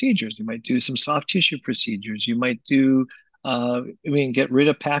doing procedures. You might do some soft tissue procedures. You might get rid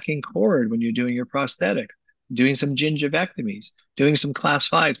of packing cord when you're doing your prosthetic, doing some gingivectomies, doing some class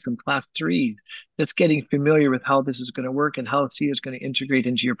 5, some class 3s. That's getting familiar with how this is going to work and how C is going to integrate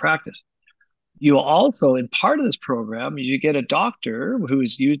into your practice. You also, in part of this program, you get a doctor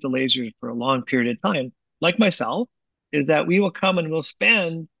who's used the lasers for a long period of time, like myself, is that we will come and we'll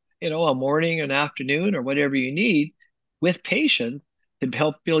spend, a morning, an afternoon, or whatever you need with patients to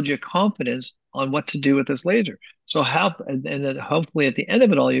help build your confidence on what to do with this laser. So and then hopefully at the end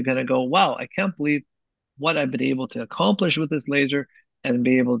of it all, you're going to go, wow, I can't believe what I've been able to accomplish with this laser. and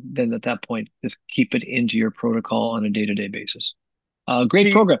be able then at that point just keep it into your protocol on a day-to-day basis. Great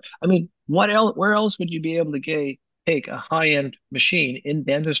See, program. I mean, what else? Where else would you be able to take a high-end machine in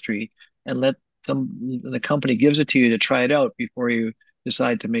dentistry and let the company gives it to you to try it out before you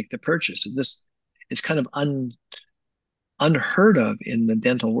decide to make the purchase? And this is kind of unheard of in the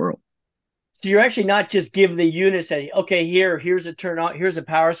dental world. so you're actually not just giving the unit saying, okay, here's a turn on, here's a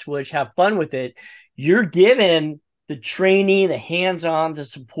power switch, have fun with it. You're giving the training, the hands-on, the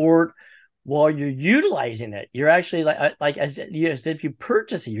support while you're utilizing it. You're actually like as if you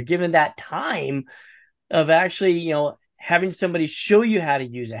purchase it, you're given that time of actually, having somebody show you how to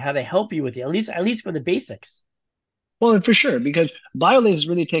use it, how to help you with it, at least for the basics. Well, for sure, because BioLase has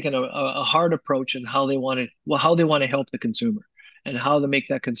really taken a hard approach in how they want to help the consumer and how to make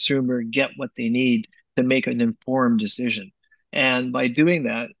that consumer get what they need to make an informed decision. And by doing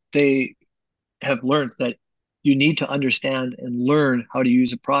that, they have learned that you need to understand and learn how to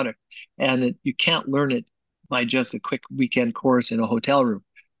use a product, and that you can't learn it by just a quick weekend course in a hotel room.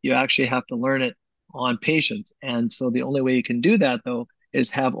 You actually have to learn it on patients. And so the only way you can do that, though,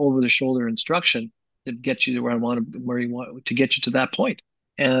 is have over-the-shoulder instruction to get you to where you want to get you to that point.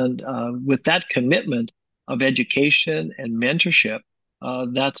 And with that commitment of education and mentorship,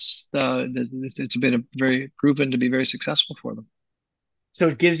 it's been very proven to be very successful for them. So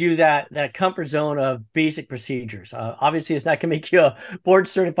it gives you that comfort zone of basic procedures. Obviously, it's not going to make you a board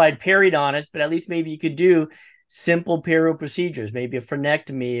certified periodontist, but at least maybe you could do simple perio procedures, maybe a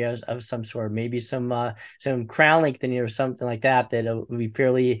frenectomy of some sort, maybe some crown lengthening or something like that would be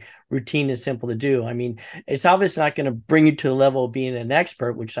fairly routine and simple to do. I mean, it's obviously not going to bring you to the level of being an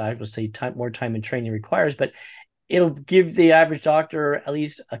expert, which I would say more time and training requires, but it'll give the average doctor at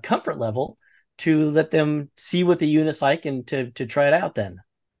least a comfort level to let them see what the unit's like and to try it out then.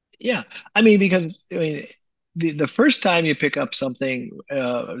 Yeah, I mean, because the first time you pick up something,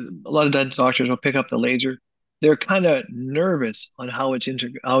 a lot of dental doctors will pick up the laser. They're kind of nervous on how it's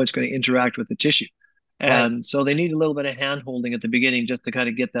going to interact with the tissue, Right. and so they need a little bit of hand holding at the beginning just to kind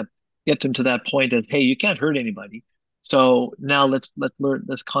of get them to that point of, hey, you can't hurt anybody. So now let's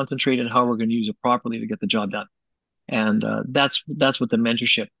concentrate on how we're going to use it properly to get the job done. And that's what the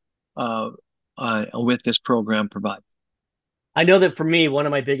mentorship with this program provides. I know that for me, one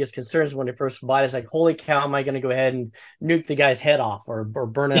of my biggest concerns when I first bought it is like, holy cow, am I going to go ahead and nuke the guy's head off or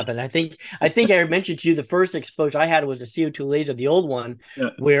burn it up? And I think I mentioned to you the first exposure I had was a CO2 laser, the old one,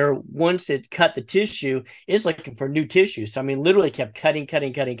 Yeah. where once it cut the tissue, it's looking for new tissue. So I mean, literally kept cutting,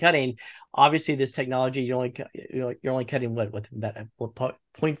 cutting, cutting, cutting. Obviously, this technology you're only cutting what with about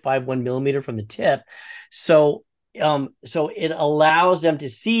 0.51 millimeter from the tip. So it allows them to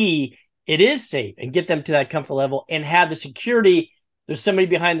see it is safe and get them to that comfort level and have the security. There's somebody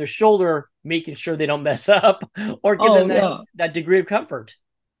behind their shoulder making sure they don't mess up or give Oh them yeah. that degree of comfort.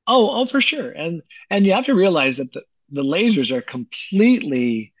 Oh, for sure. And you have to realize that the lasers are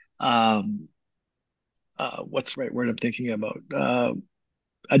completely what's the right word I'm thinking about?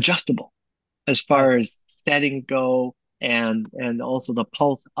 Adjustable as far Yes. as settings go, and also the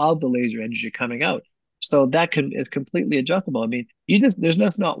pulse of the laser energy coming out. So is completely adjustable. I mean,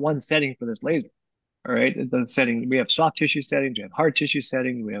 there's not one setting for this laser. All right. The setting, we have soft tissue settings, we have hard tissue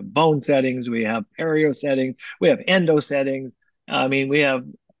settings, we have bone settings, we have perio settings, we have endo settings. I mean, we have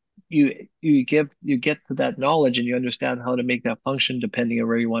you get to that knowledge and you understand how to make that function depending on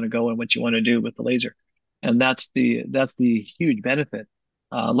where you want to go and what you want to do with the laser. And that's the huge benefit.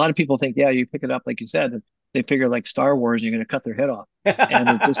 A lot of people think, yeah, you pick it up like you said, and they figure like Star Wars, you're going to cut their head off,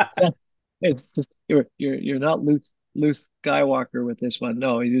 and it's just you're not Luke Skywalker with this one.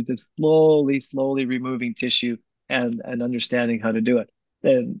 No, you're just slowly removing tissue and understanding how to do it.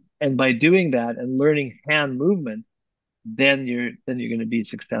 And by doing that and learning hand movement, then you're going to be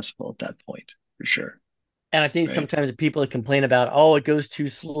successful at that point for sure. And I think Right. sometimes the people that complain about, oh, it goes too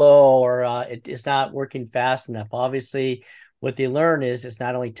slow or it's not working fast enough. Obviously, what they learn is it's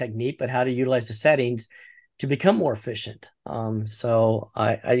not only technique, but how to utilize the settings to become more efficient. So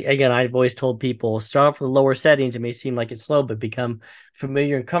again, I've always told people start off with the lower settings. It may seem like it's slow, but become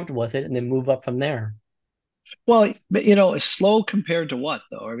familiar and comfortable with it and then move up from there. Well, but it's slow compared to what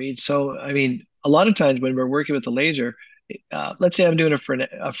though? I mean, a lot of times when we're working with the laser, let's say I'm doing a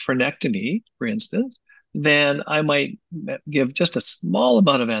frenectomy, for instance, then I might give just a small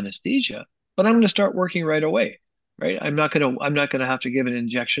amount of anesthesia, but I'm going to start working right away. Right? I'm not going to have to give an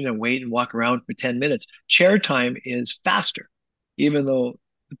injection and wait and walk around for 10 minutes. Chair time is faster, even though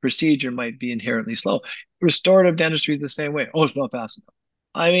the procedure might be inherently slow. Restorative dentistry is the same way. Oh, it's not fast enough.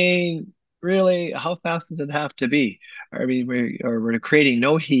 I mean, really, how fast does it have to be? I mean, we're creating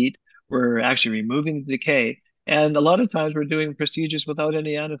no heat. We're actually removing the decay, And a lot of times we're doing procedures without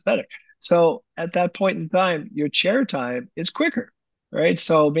any anesthetic. So at that point in time, your chair time is quicker, right?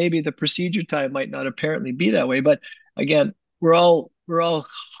 So maybe the procedure time might not apparently be that way, but again, we're all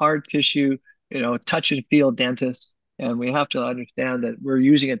hard tissue, touch and feel dentists, and we have to understand that we're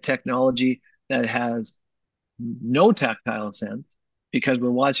using a technology that has no tactile sense because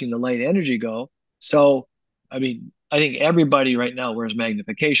we're watching the light energy go. So, I mean, I think everybody right now wears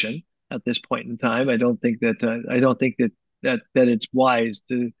magnification at this point in time. I don't think that it's wise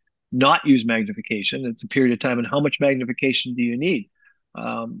to not use magnification. It's a period of time, and how much magnification do you need?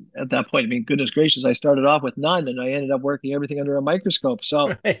 At that point, I mean, goodness gracious, I started off with none, and I ended up working everything under a microscope.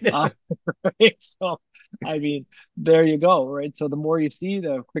 So, Right. uh, so I mean, there you go, right? So the more you see,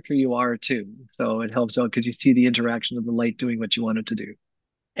 the quicker you are too. So it helps out because you see the interaction of the light doing what you want it to do.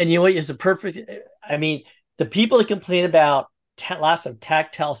 And you know what is a perfect, I mean, the people that complain about loss of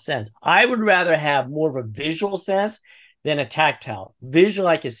tactile sense, I would rather have more of a visual sense than a tactile. Visual,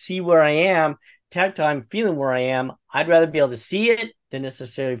 I can see where I am. Tactile, I'm feeling where I am. I'd rather be able to see it than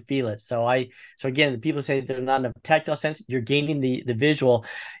necessarily feel it. So again, the people say they're not enough tactile sense. You're gaining the visual.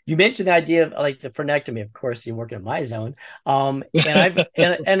 You mentioned the idea of like the frenectomy. Of course, you're working in my zone. And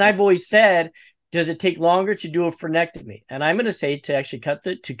I've always said, does it take longer to do a frenectomy? And I'm going to say to actually cut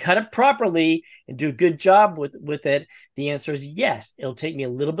it properly and do a good job with it. The answer is yes. It'll take me a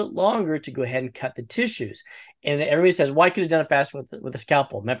little bit longer to go ahead and cut the tissues. And everybody says, "Why could have done it faster with a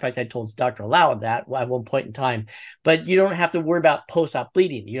scalpel?" Matter of fact, I told Dr. Lau that at one point in time. But you don't have to worry about post-op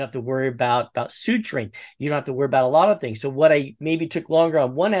bleeding. You don't have to worry about suturing. You don't have to worry about a lot of things. So what I maybe took longer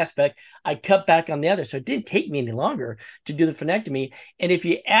on one aspect, I cut back on the other. So it didn't take me any longer to do the frenectomy. And if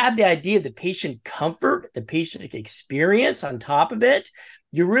you add the idea of the patient comfort, the patient experience on top of it,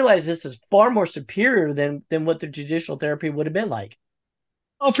 you realize this is far more superior than what the traditional therapy would have been like.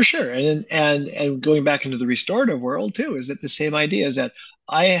 Oh, for sure. And going back into the restorative world too, is that the same idea is that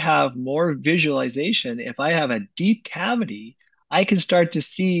I have more visualization. If I have a deep cavity, I can start to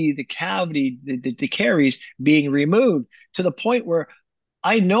see the cavity, the caries being removed to the point where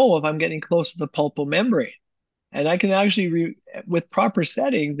I know if I'm getting close to the pulpal membrane. And I can actually, with proper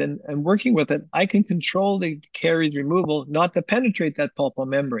settings and working with it, I can control the caries removal not to penetrate that pulpal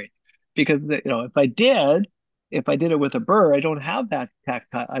membrane. Because if I did it with a burr, I don't have that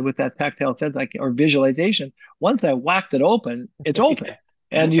tactile with that tactile sense or visualization. Once I whacked it open, it's open,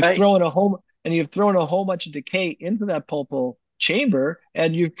 and you've Right. thrown a whole and you've thrown a whole bunch of decay into that pulpal chamber,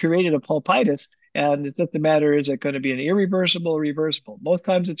 and you've created a pulpitis. And it's just a matter: is it going to be an irreversible or reversible? Most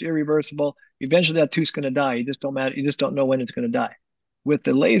times it's irreversible. Eventually that tooth's going to die. You just don't know when it's going to die. With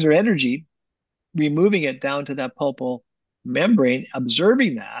the laser energy, removing it down to that pulpal membrane,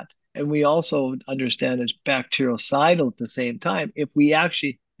 observing that, and we also understand it's bactericidal at the same time. If we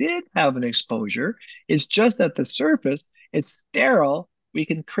actually did have an exposure, it's just at the surface, it's sterile. We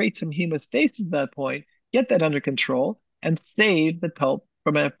can create some hemostasis at that point, get that under control, and save the pulp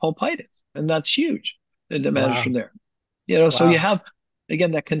from a pulpitis. And that's huge. And it matters from Wow. there. So you Wow. have,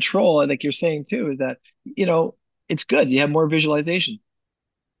 again, that control, and like you're saying too, is that, it's good. You have more visualization.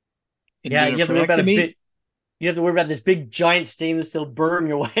 In Yeah, doing a you have to worry about frenectomy, you have to worry about this big giant stainless steel burr in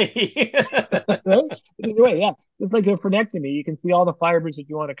your way. right? Anyway, yeah, it's like a frenectomy. You can see all the fibers that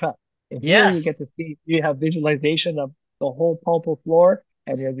you want to cut. And here you Yes. get to see, you have visualization of the whole pulpal floor,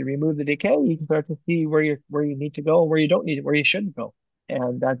 and as you remove the decay, you can start to see where you need to go and where you don't need it, where you shouldn't go.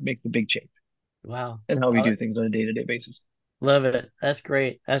 And that makes a big change Wow. in how we Well, do things on a day-to-day basis. love it. That's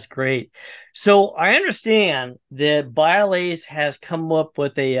great. That's great. So I understand that BioLace has come up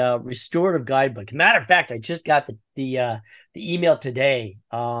with a restorative guidebook. Matter of fact, I just got the email today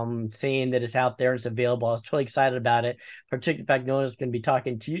saying that it's out there, it's available. I was totally excited about it, particularly the fact no one's going to be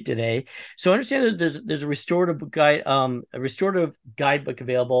talking to you today. So I understand that there's a restorative guidebook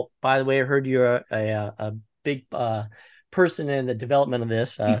available. By the way, I heard you're a big person in the development of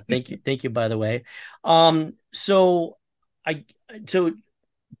this. Thank you. By the way, so I so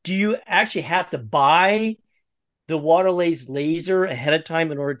do you actually have to buy the Waterlase laser ahead of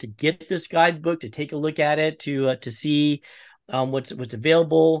time in order to get this guidebook to take a look at it to see what's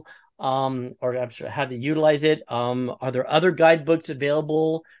available or I'm sure how to utilize it? Are there other guidebooks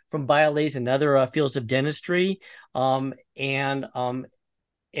available from BioLace and other fields of dentistry? And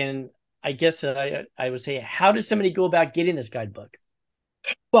I guess I would say, how does somebody go about getting this guidebook?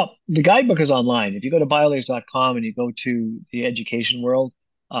 Well, the guidebook is online. If you go to biolase.com and you go to the education world,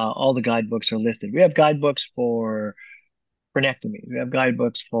 all the guidebooks are listed. We have guidebooks for frenectomy. We have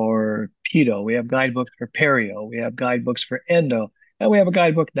guidebooks for pedo. We have guidebooks for perio. We have guidebooks for endo. And we have a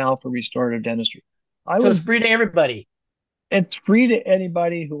guidebook now for restorative dentistry. I So it's would, free to everybody. it's free to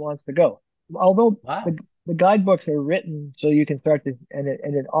anybody who wants to go. Although Wow. the guidebooks are written so you can start to,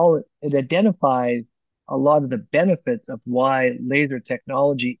 it identifies a lot of the benefits of why laser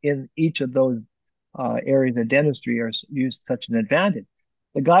technology in each of those areas of dentistry are used such an advantage.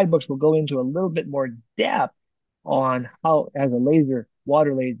 The guidebooks will go into a little bit more depth on how, as a laser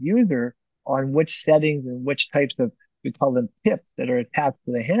Waterlase user, on which settings and which types of, we call them tips that are attached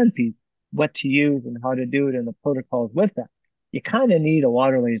to the handpiece, what to use and how to do it and the protocols with that. You kind of need a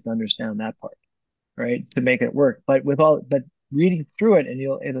Waterlase to understand that part, right? To make it work. But reading through it, and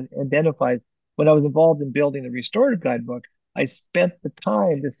it identifies. When I was involved in building the restorative guidebook, I spent the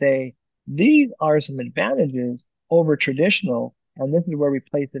time to say these are some advantages over traditional, and this is where we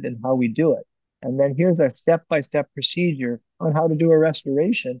place it and how we do it. And then here's a step-by-step procedure on how to do a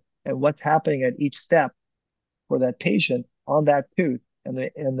restoration and what's happening at each step for that patient on that tooth and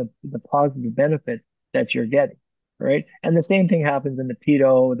the positive benefit that you're getting, right? And the same thing happens in the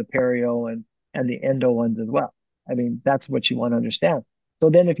pedo, the perio, and the endo ones as well. I mean, that's what you want to understand. So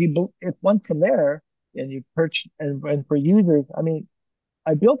then if once from there and you purchase, and for users, I mean,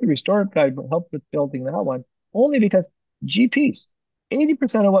 I built the restorative guide, but helped with building that one only because GPs,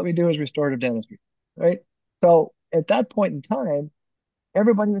 80% of what we do is restorative dentistry, right? So at that point in time,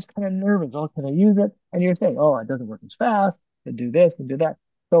 everybody was kind of nervous. Oh, can I use it? And you're saying, oh, it doesn't work as fast, and do this and do that.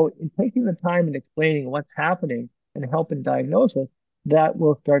 So in taking the time and explaining what's happening and helping diagnosis, that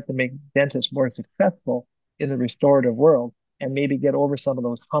will start to make dentists more successful in the restorative world and maybe get over some of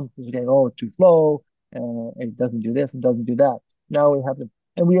those humps of saying, oh, it's too slow, it doesn't do this and doesn't do that. Now we have to,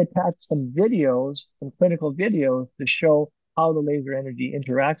 and we attach some videos, some clinical videos to show how the laser energy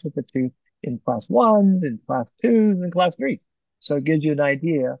interacts with the tooth in class 1s, in class 2s, and class 3s. So it gives you an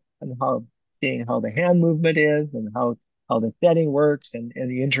idea on seeing how the hand movement is and how the setting works and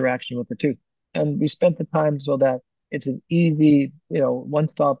the interaction with the tooth. And we spent the time so that it's an easy,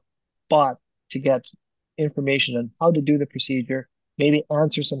 one-stop spot to get information on how to do the procedure, maybe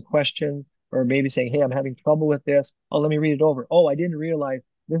answer some questions, or maybe saying, hey, I'm having trouble with this. Oh, let me read it over. Oh, I didn't realize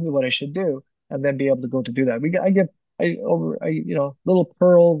this is what I should do, and then be able to go to do that. Little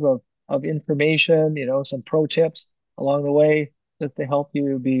pearls of information, some pro tips along the way just to help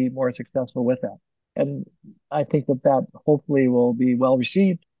you be more successful with that. And I think that hopefully will be well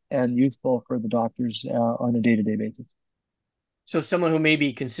received and useful for the doctors on a day-to-day basis. So someone who may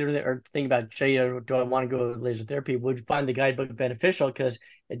be considering or thinking about, do I want to go with laser therapy, would find the guidebook beneficial because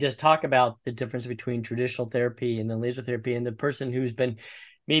it does talk about the difference between traditional therapy and the laser therapy. And the person who's been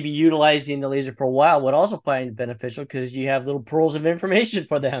maybe utilizing the laser for a while would also find it beneficial because you have little pearls of information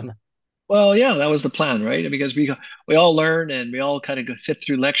for them. Well, yeah, that was the plan, right? Because we all learn and we all kind of go sit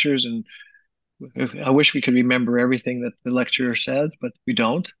through lectures, and I wish we could remember everything that the lecturer says, but we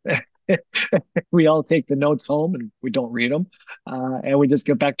don't. We all take the notes home and we don't read them, and we just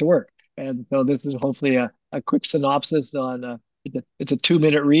get back to work. And so this is hopefully a quick synopsis on it's a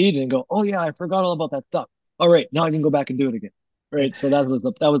 2-minute read and go, oh yeah, I forgot all about that stuff. All right, now I can go back and do it again. Right. So that was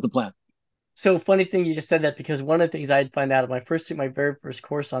the plan. So funny thing you just said that, because one of the things I'd find out my very first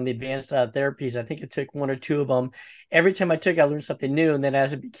course on the advanced therapies, I think it took 1 or 2 of them. Every time I took, I learned something new. And then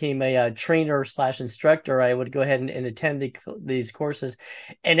as it became a trainer / instructor, I would go ahead and attend these courses.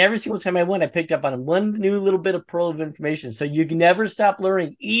 And every single time I went, I picked up on one new little bit of pearl of information. So you can never stop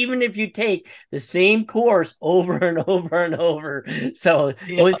learning, even if you take the same course over and over and over. So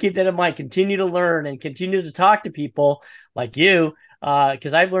always keep that in mind. Continue to learn and continue to talk to people like you,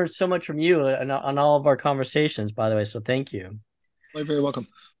 because I've learned so much from you on all of our conversations, by the way. So thank you. You're very welcome.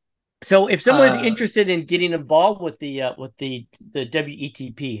 So if someone is interested in getting involved with the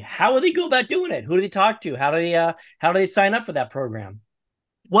WETP, how will they go about doing it? Who do they talk to? How do they sign up for that program?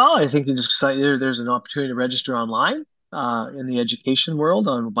 Well, I think you just there's an opportunity to register online in the education world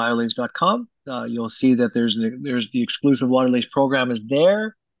on biolase.com. You'll see that there's the exclusive Waterlase program is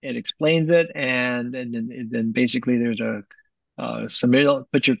there. It explains it, and then basically there's a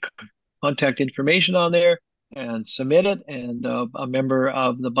put your contact information on there and submit it, and a member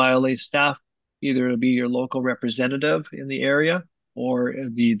of the Biolase staff, either it'll be your local representative in the area or it'll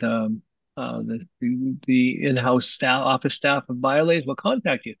be the in-house staff, office staff of Biolase will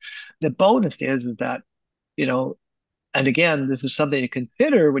contact you. The bonus is that, and again, this is something to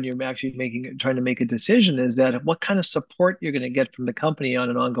consider when you're actually trying to make a decision, is that what kind of support you're going to get from the company on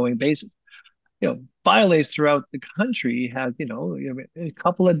an ongoing basis. Biolase throughout the country has, a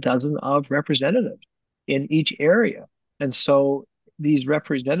couple of dozen of representatives in each area. And so these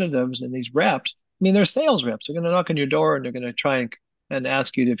representatives and these reps, I mean, they're sales reps. They're going to knock on your door and they're going to try and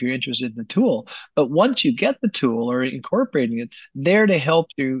ask you if you're interested in the tool. But once you get the tool or incorporating it, they're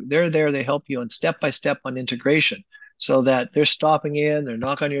there to help you on step-by-step on integration. so that they're stopping in, they're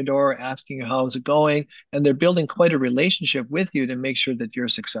knocking on your door, asking you how's it going, and they're building quite a relationship with you to make sure that you're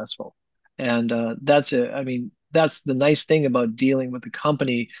successful. And that's it. I mean, that's the nice thing about dealing with a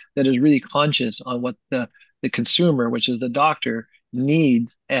company that is really conscious on what the consumer, which is the doctor,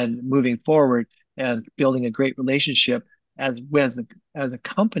 needs and moving forward and building a great relationship as a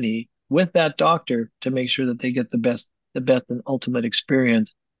company with that doctor to make sure that they get the best and ultimate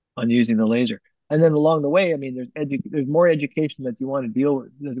experience on using the laser. And then along the way, I mean, there's more education that you want to deal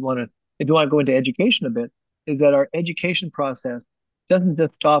with. That you want to if you want to go into education a bit, is that our education process doesn't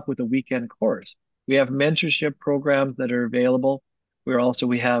just stop with a weekend course. We have mentorship programs that are available.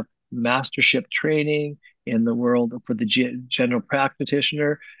 We have mastership training in the world for the general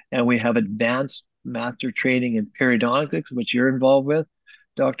practitioner, and we have advanced master training in periodontics, which you're involved with,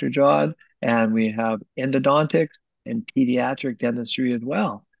 Dr. John, and we have endodontics and pediatric dentistry as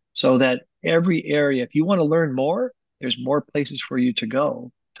well. So that every area, if you want to learn more, there's more places for you to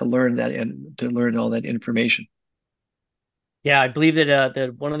go to learn that and to learn all that information. Yeah, I believe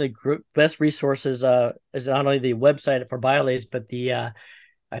that one of the best resources is not only the website for Biolase, but the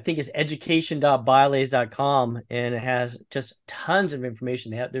I think it's education.biolase.com, and it has just tons of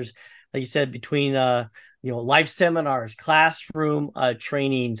information. There's, like you said, between live seminars, classroom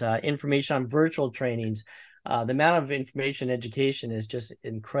trainings, information on virtual trainings. The amount of information education is just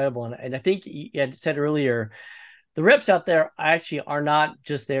incredible. And I think you had said earlier, the reps out there actually are not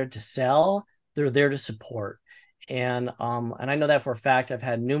just there to sell; they're there to support. And I know that for a fact. I've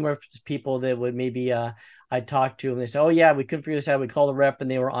had numerous people that would maybe I talked to and they say, "Oh yeah, we couldn't figure this out." We called a rep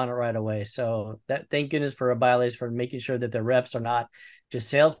and they were on it right away. So that, thank goodness for a Biolase for making sure that the reps are not just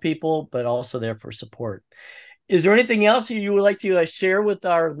salespeople, but also there for support. Is there anything else you would like to share with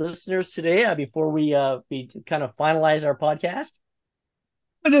our listeners today before we kind of finalize our podcast?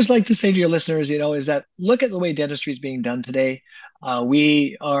 I'd just like to say to your listeners, is that look at the way dentistry is being done today.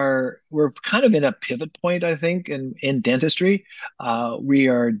 We're kind of in a pivot point, I think, in dentistry. We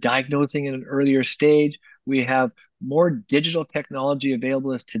are diagnosing in an earlier stage. We have more digital technology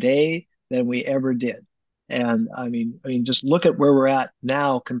available to us today than we ever did. And I mean, just look at where we're at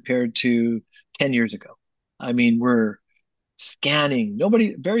now compared to 10 years ago. I mean, we're scanning.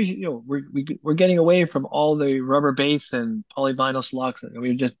 Nobody, very, we're getting away from all the rubber base and polyvinyl siloxane.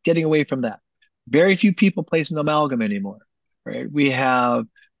 We're just getting away from that. Very few people place an amalgam anymore, right? We have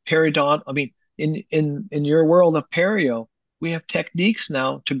periodont. I mean, in your world of perio, we have techniques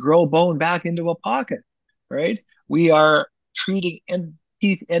now to grow bone back into a pocket, right? We are treating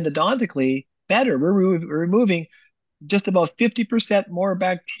teeth endodontically better. We're removing just about 50% more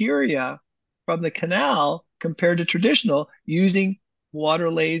bacteria from the canal compared to traditional using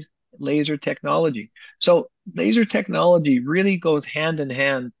Waterlase laser technology. So laser technology really goes hand in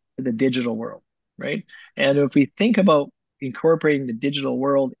hand to the digital world, right? And if we think about incorporating the digital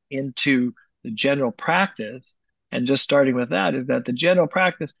world into the general practice, and just starting with that, is that the general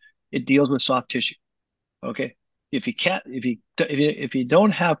practice, it deals with soft tissue. Okay. If you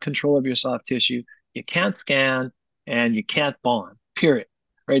don't have control of your soft tissue, you can't scan and you can't bond, period.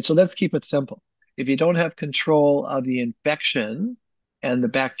 Right. So let's keep it simple. If you don't have control of the infection and the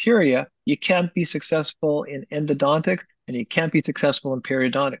bacteria, you can't be successful in endodontic and you can't be successful in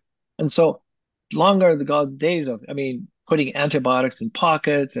periodontic. And so long are the days of, I mean, putting antibiotics in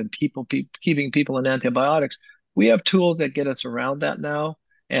pockets and keeping people in antibiotics. We have tools that get us around that now.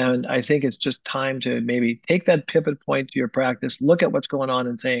 And I think it's just time to maybe take that pivot point to your practice, look at what's going on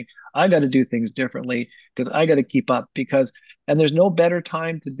and saying, I got to do things differently because I got to keep up and there's no better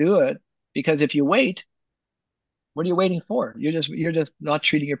time to do it because if you wait, what are you waiting for? You're just not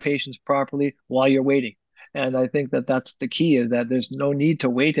treating your patients properly while you're waiting. And I think that that's the key is that there's no need to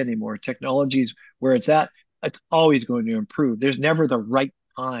wait anymore. Technology is where it's at. It's always going to improve. There's never the right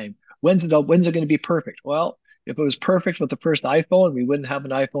time. When's it going to be perfect? Well, if it was perfect with the first iPhone, we wouldn't have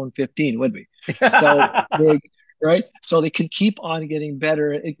an iPhone 15, would we? So right? So they can keep on getting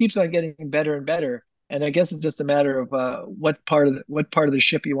better. It keeps on getting better and better. And I guess it's just a matter of what part of the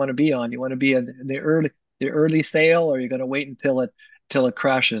ship you want to be on. You want to be in the early sale, or you're going to wait until it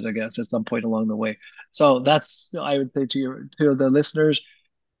crashes, I guess, at some point along the way. So that's I would say to the listeners,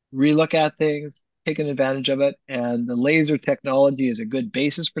 relook at things, taking advantage of it, and the laser technology is a good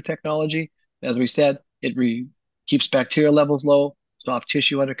basis for technology. As we said, it keeps bacteria levels low, soft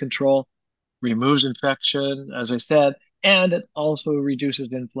tissue under control, removes infection, as I said, and it also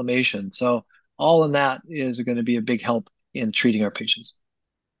reduces inflammation. So all in that is going to be a big help in treating our patients.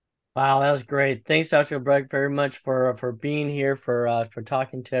 Wow, that was great. Thanks, Dr. Labrecque, very much for being here, for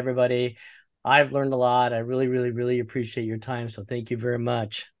talking to everybody. I've learned a lot. I really, really, really appreciate your time. So thank you very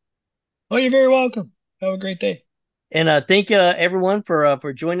much. Oh, you're very welcome. Have a great day. And thank everyone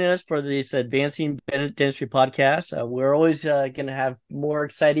for joining us for this Advancing Dentistry podcast. We're always going to have more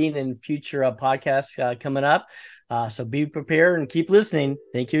exciting and future podcasts coming up. So be prepared and keep listening.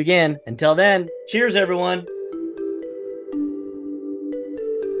 Thank you again. Until then, cheers, everyone.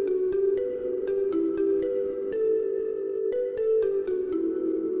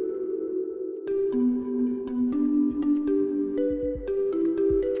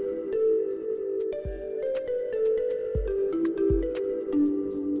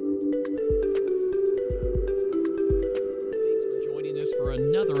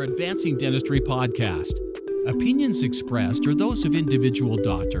 Another Advancing Dentistry podcast. Opinions expressed are those of individual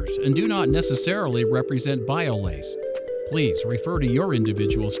doctors and do not necessarily represent Waterlase. Please refer to your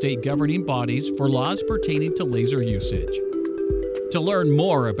individual state governing bodies for laws pertaining to laser usage. To learn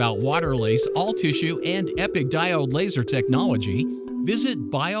more about Waterlase, all-tissue, and epic diode laser technology,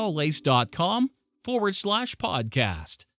 visit biolase.com/podcast.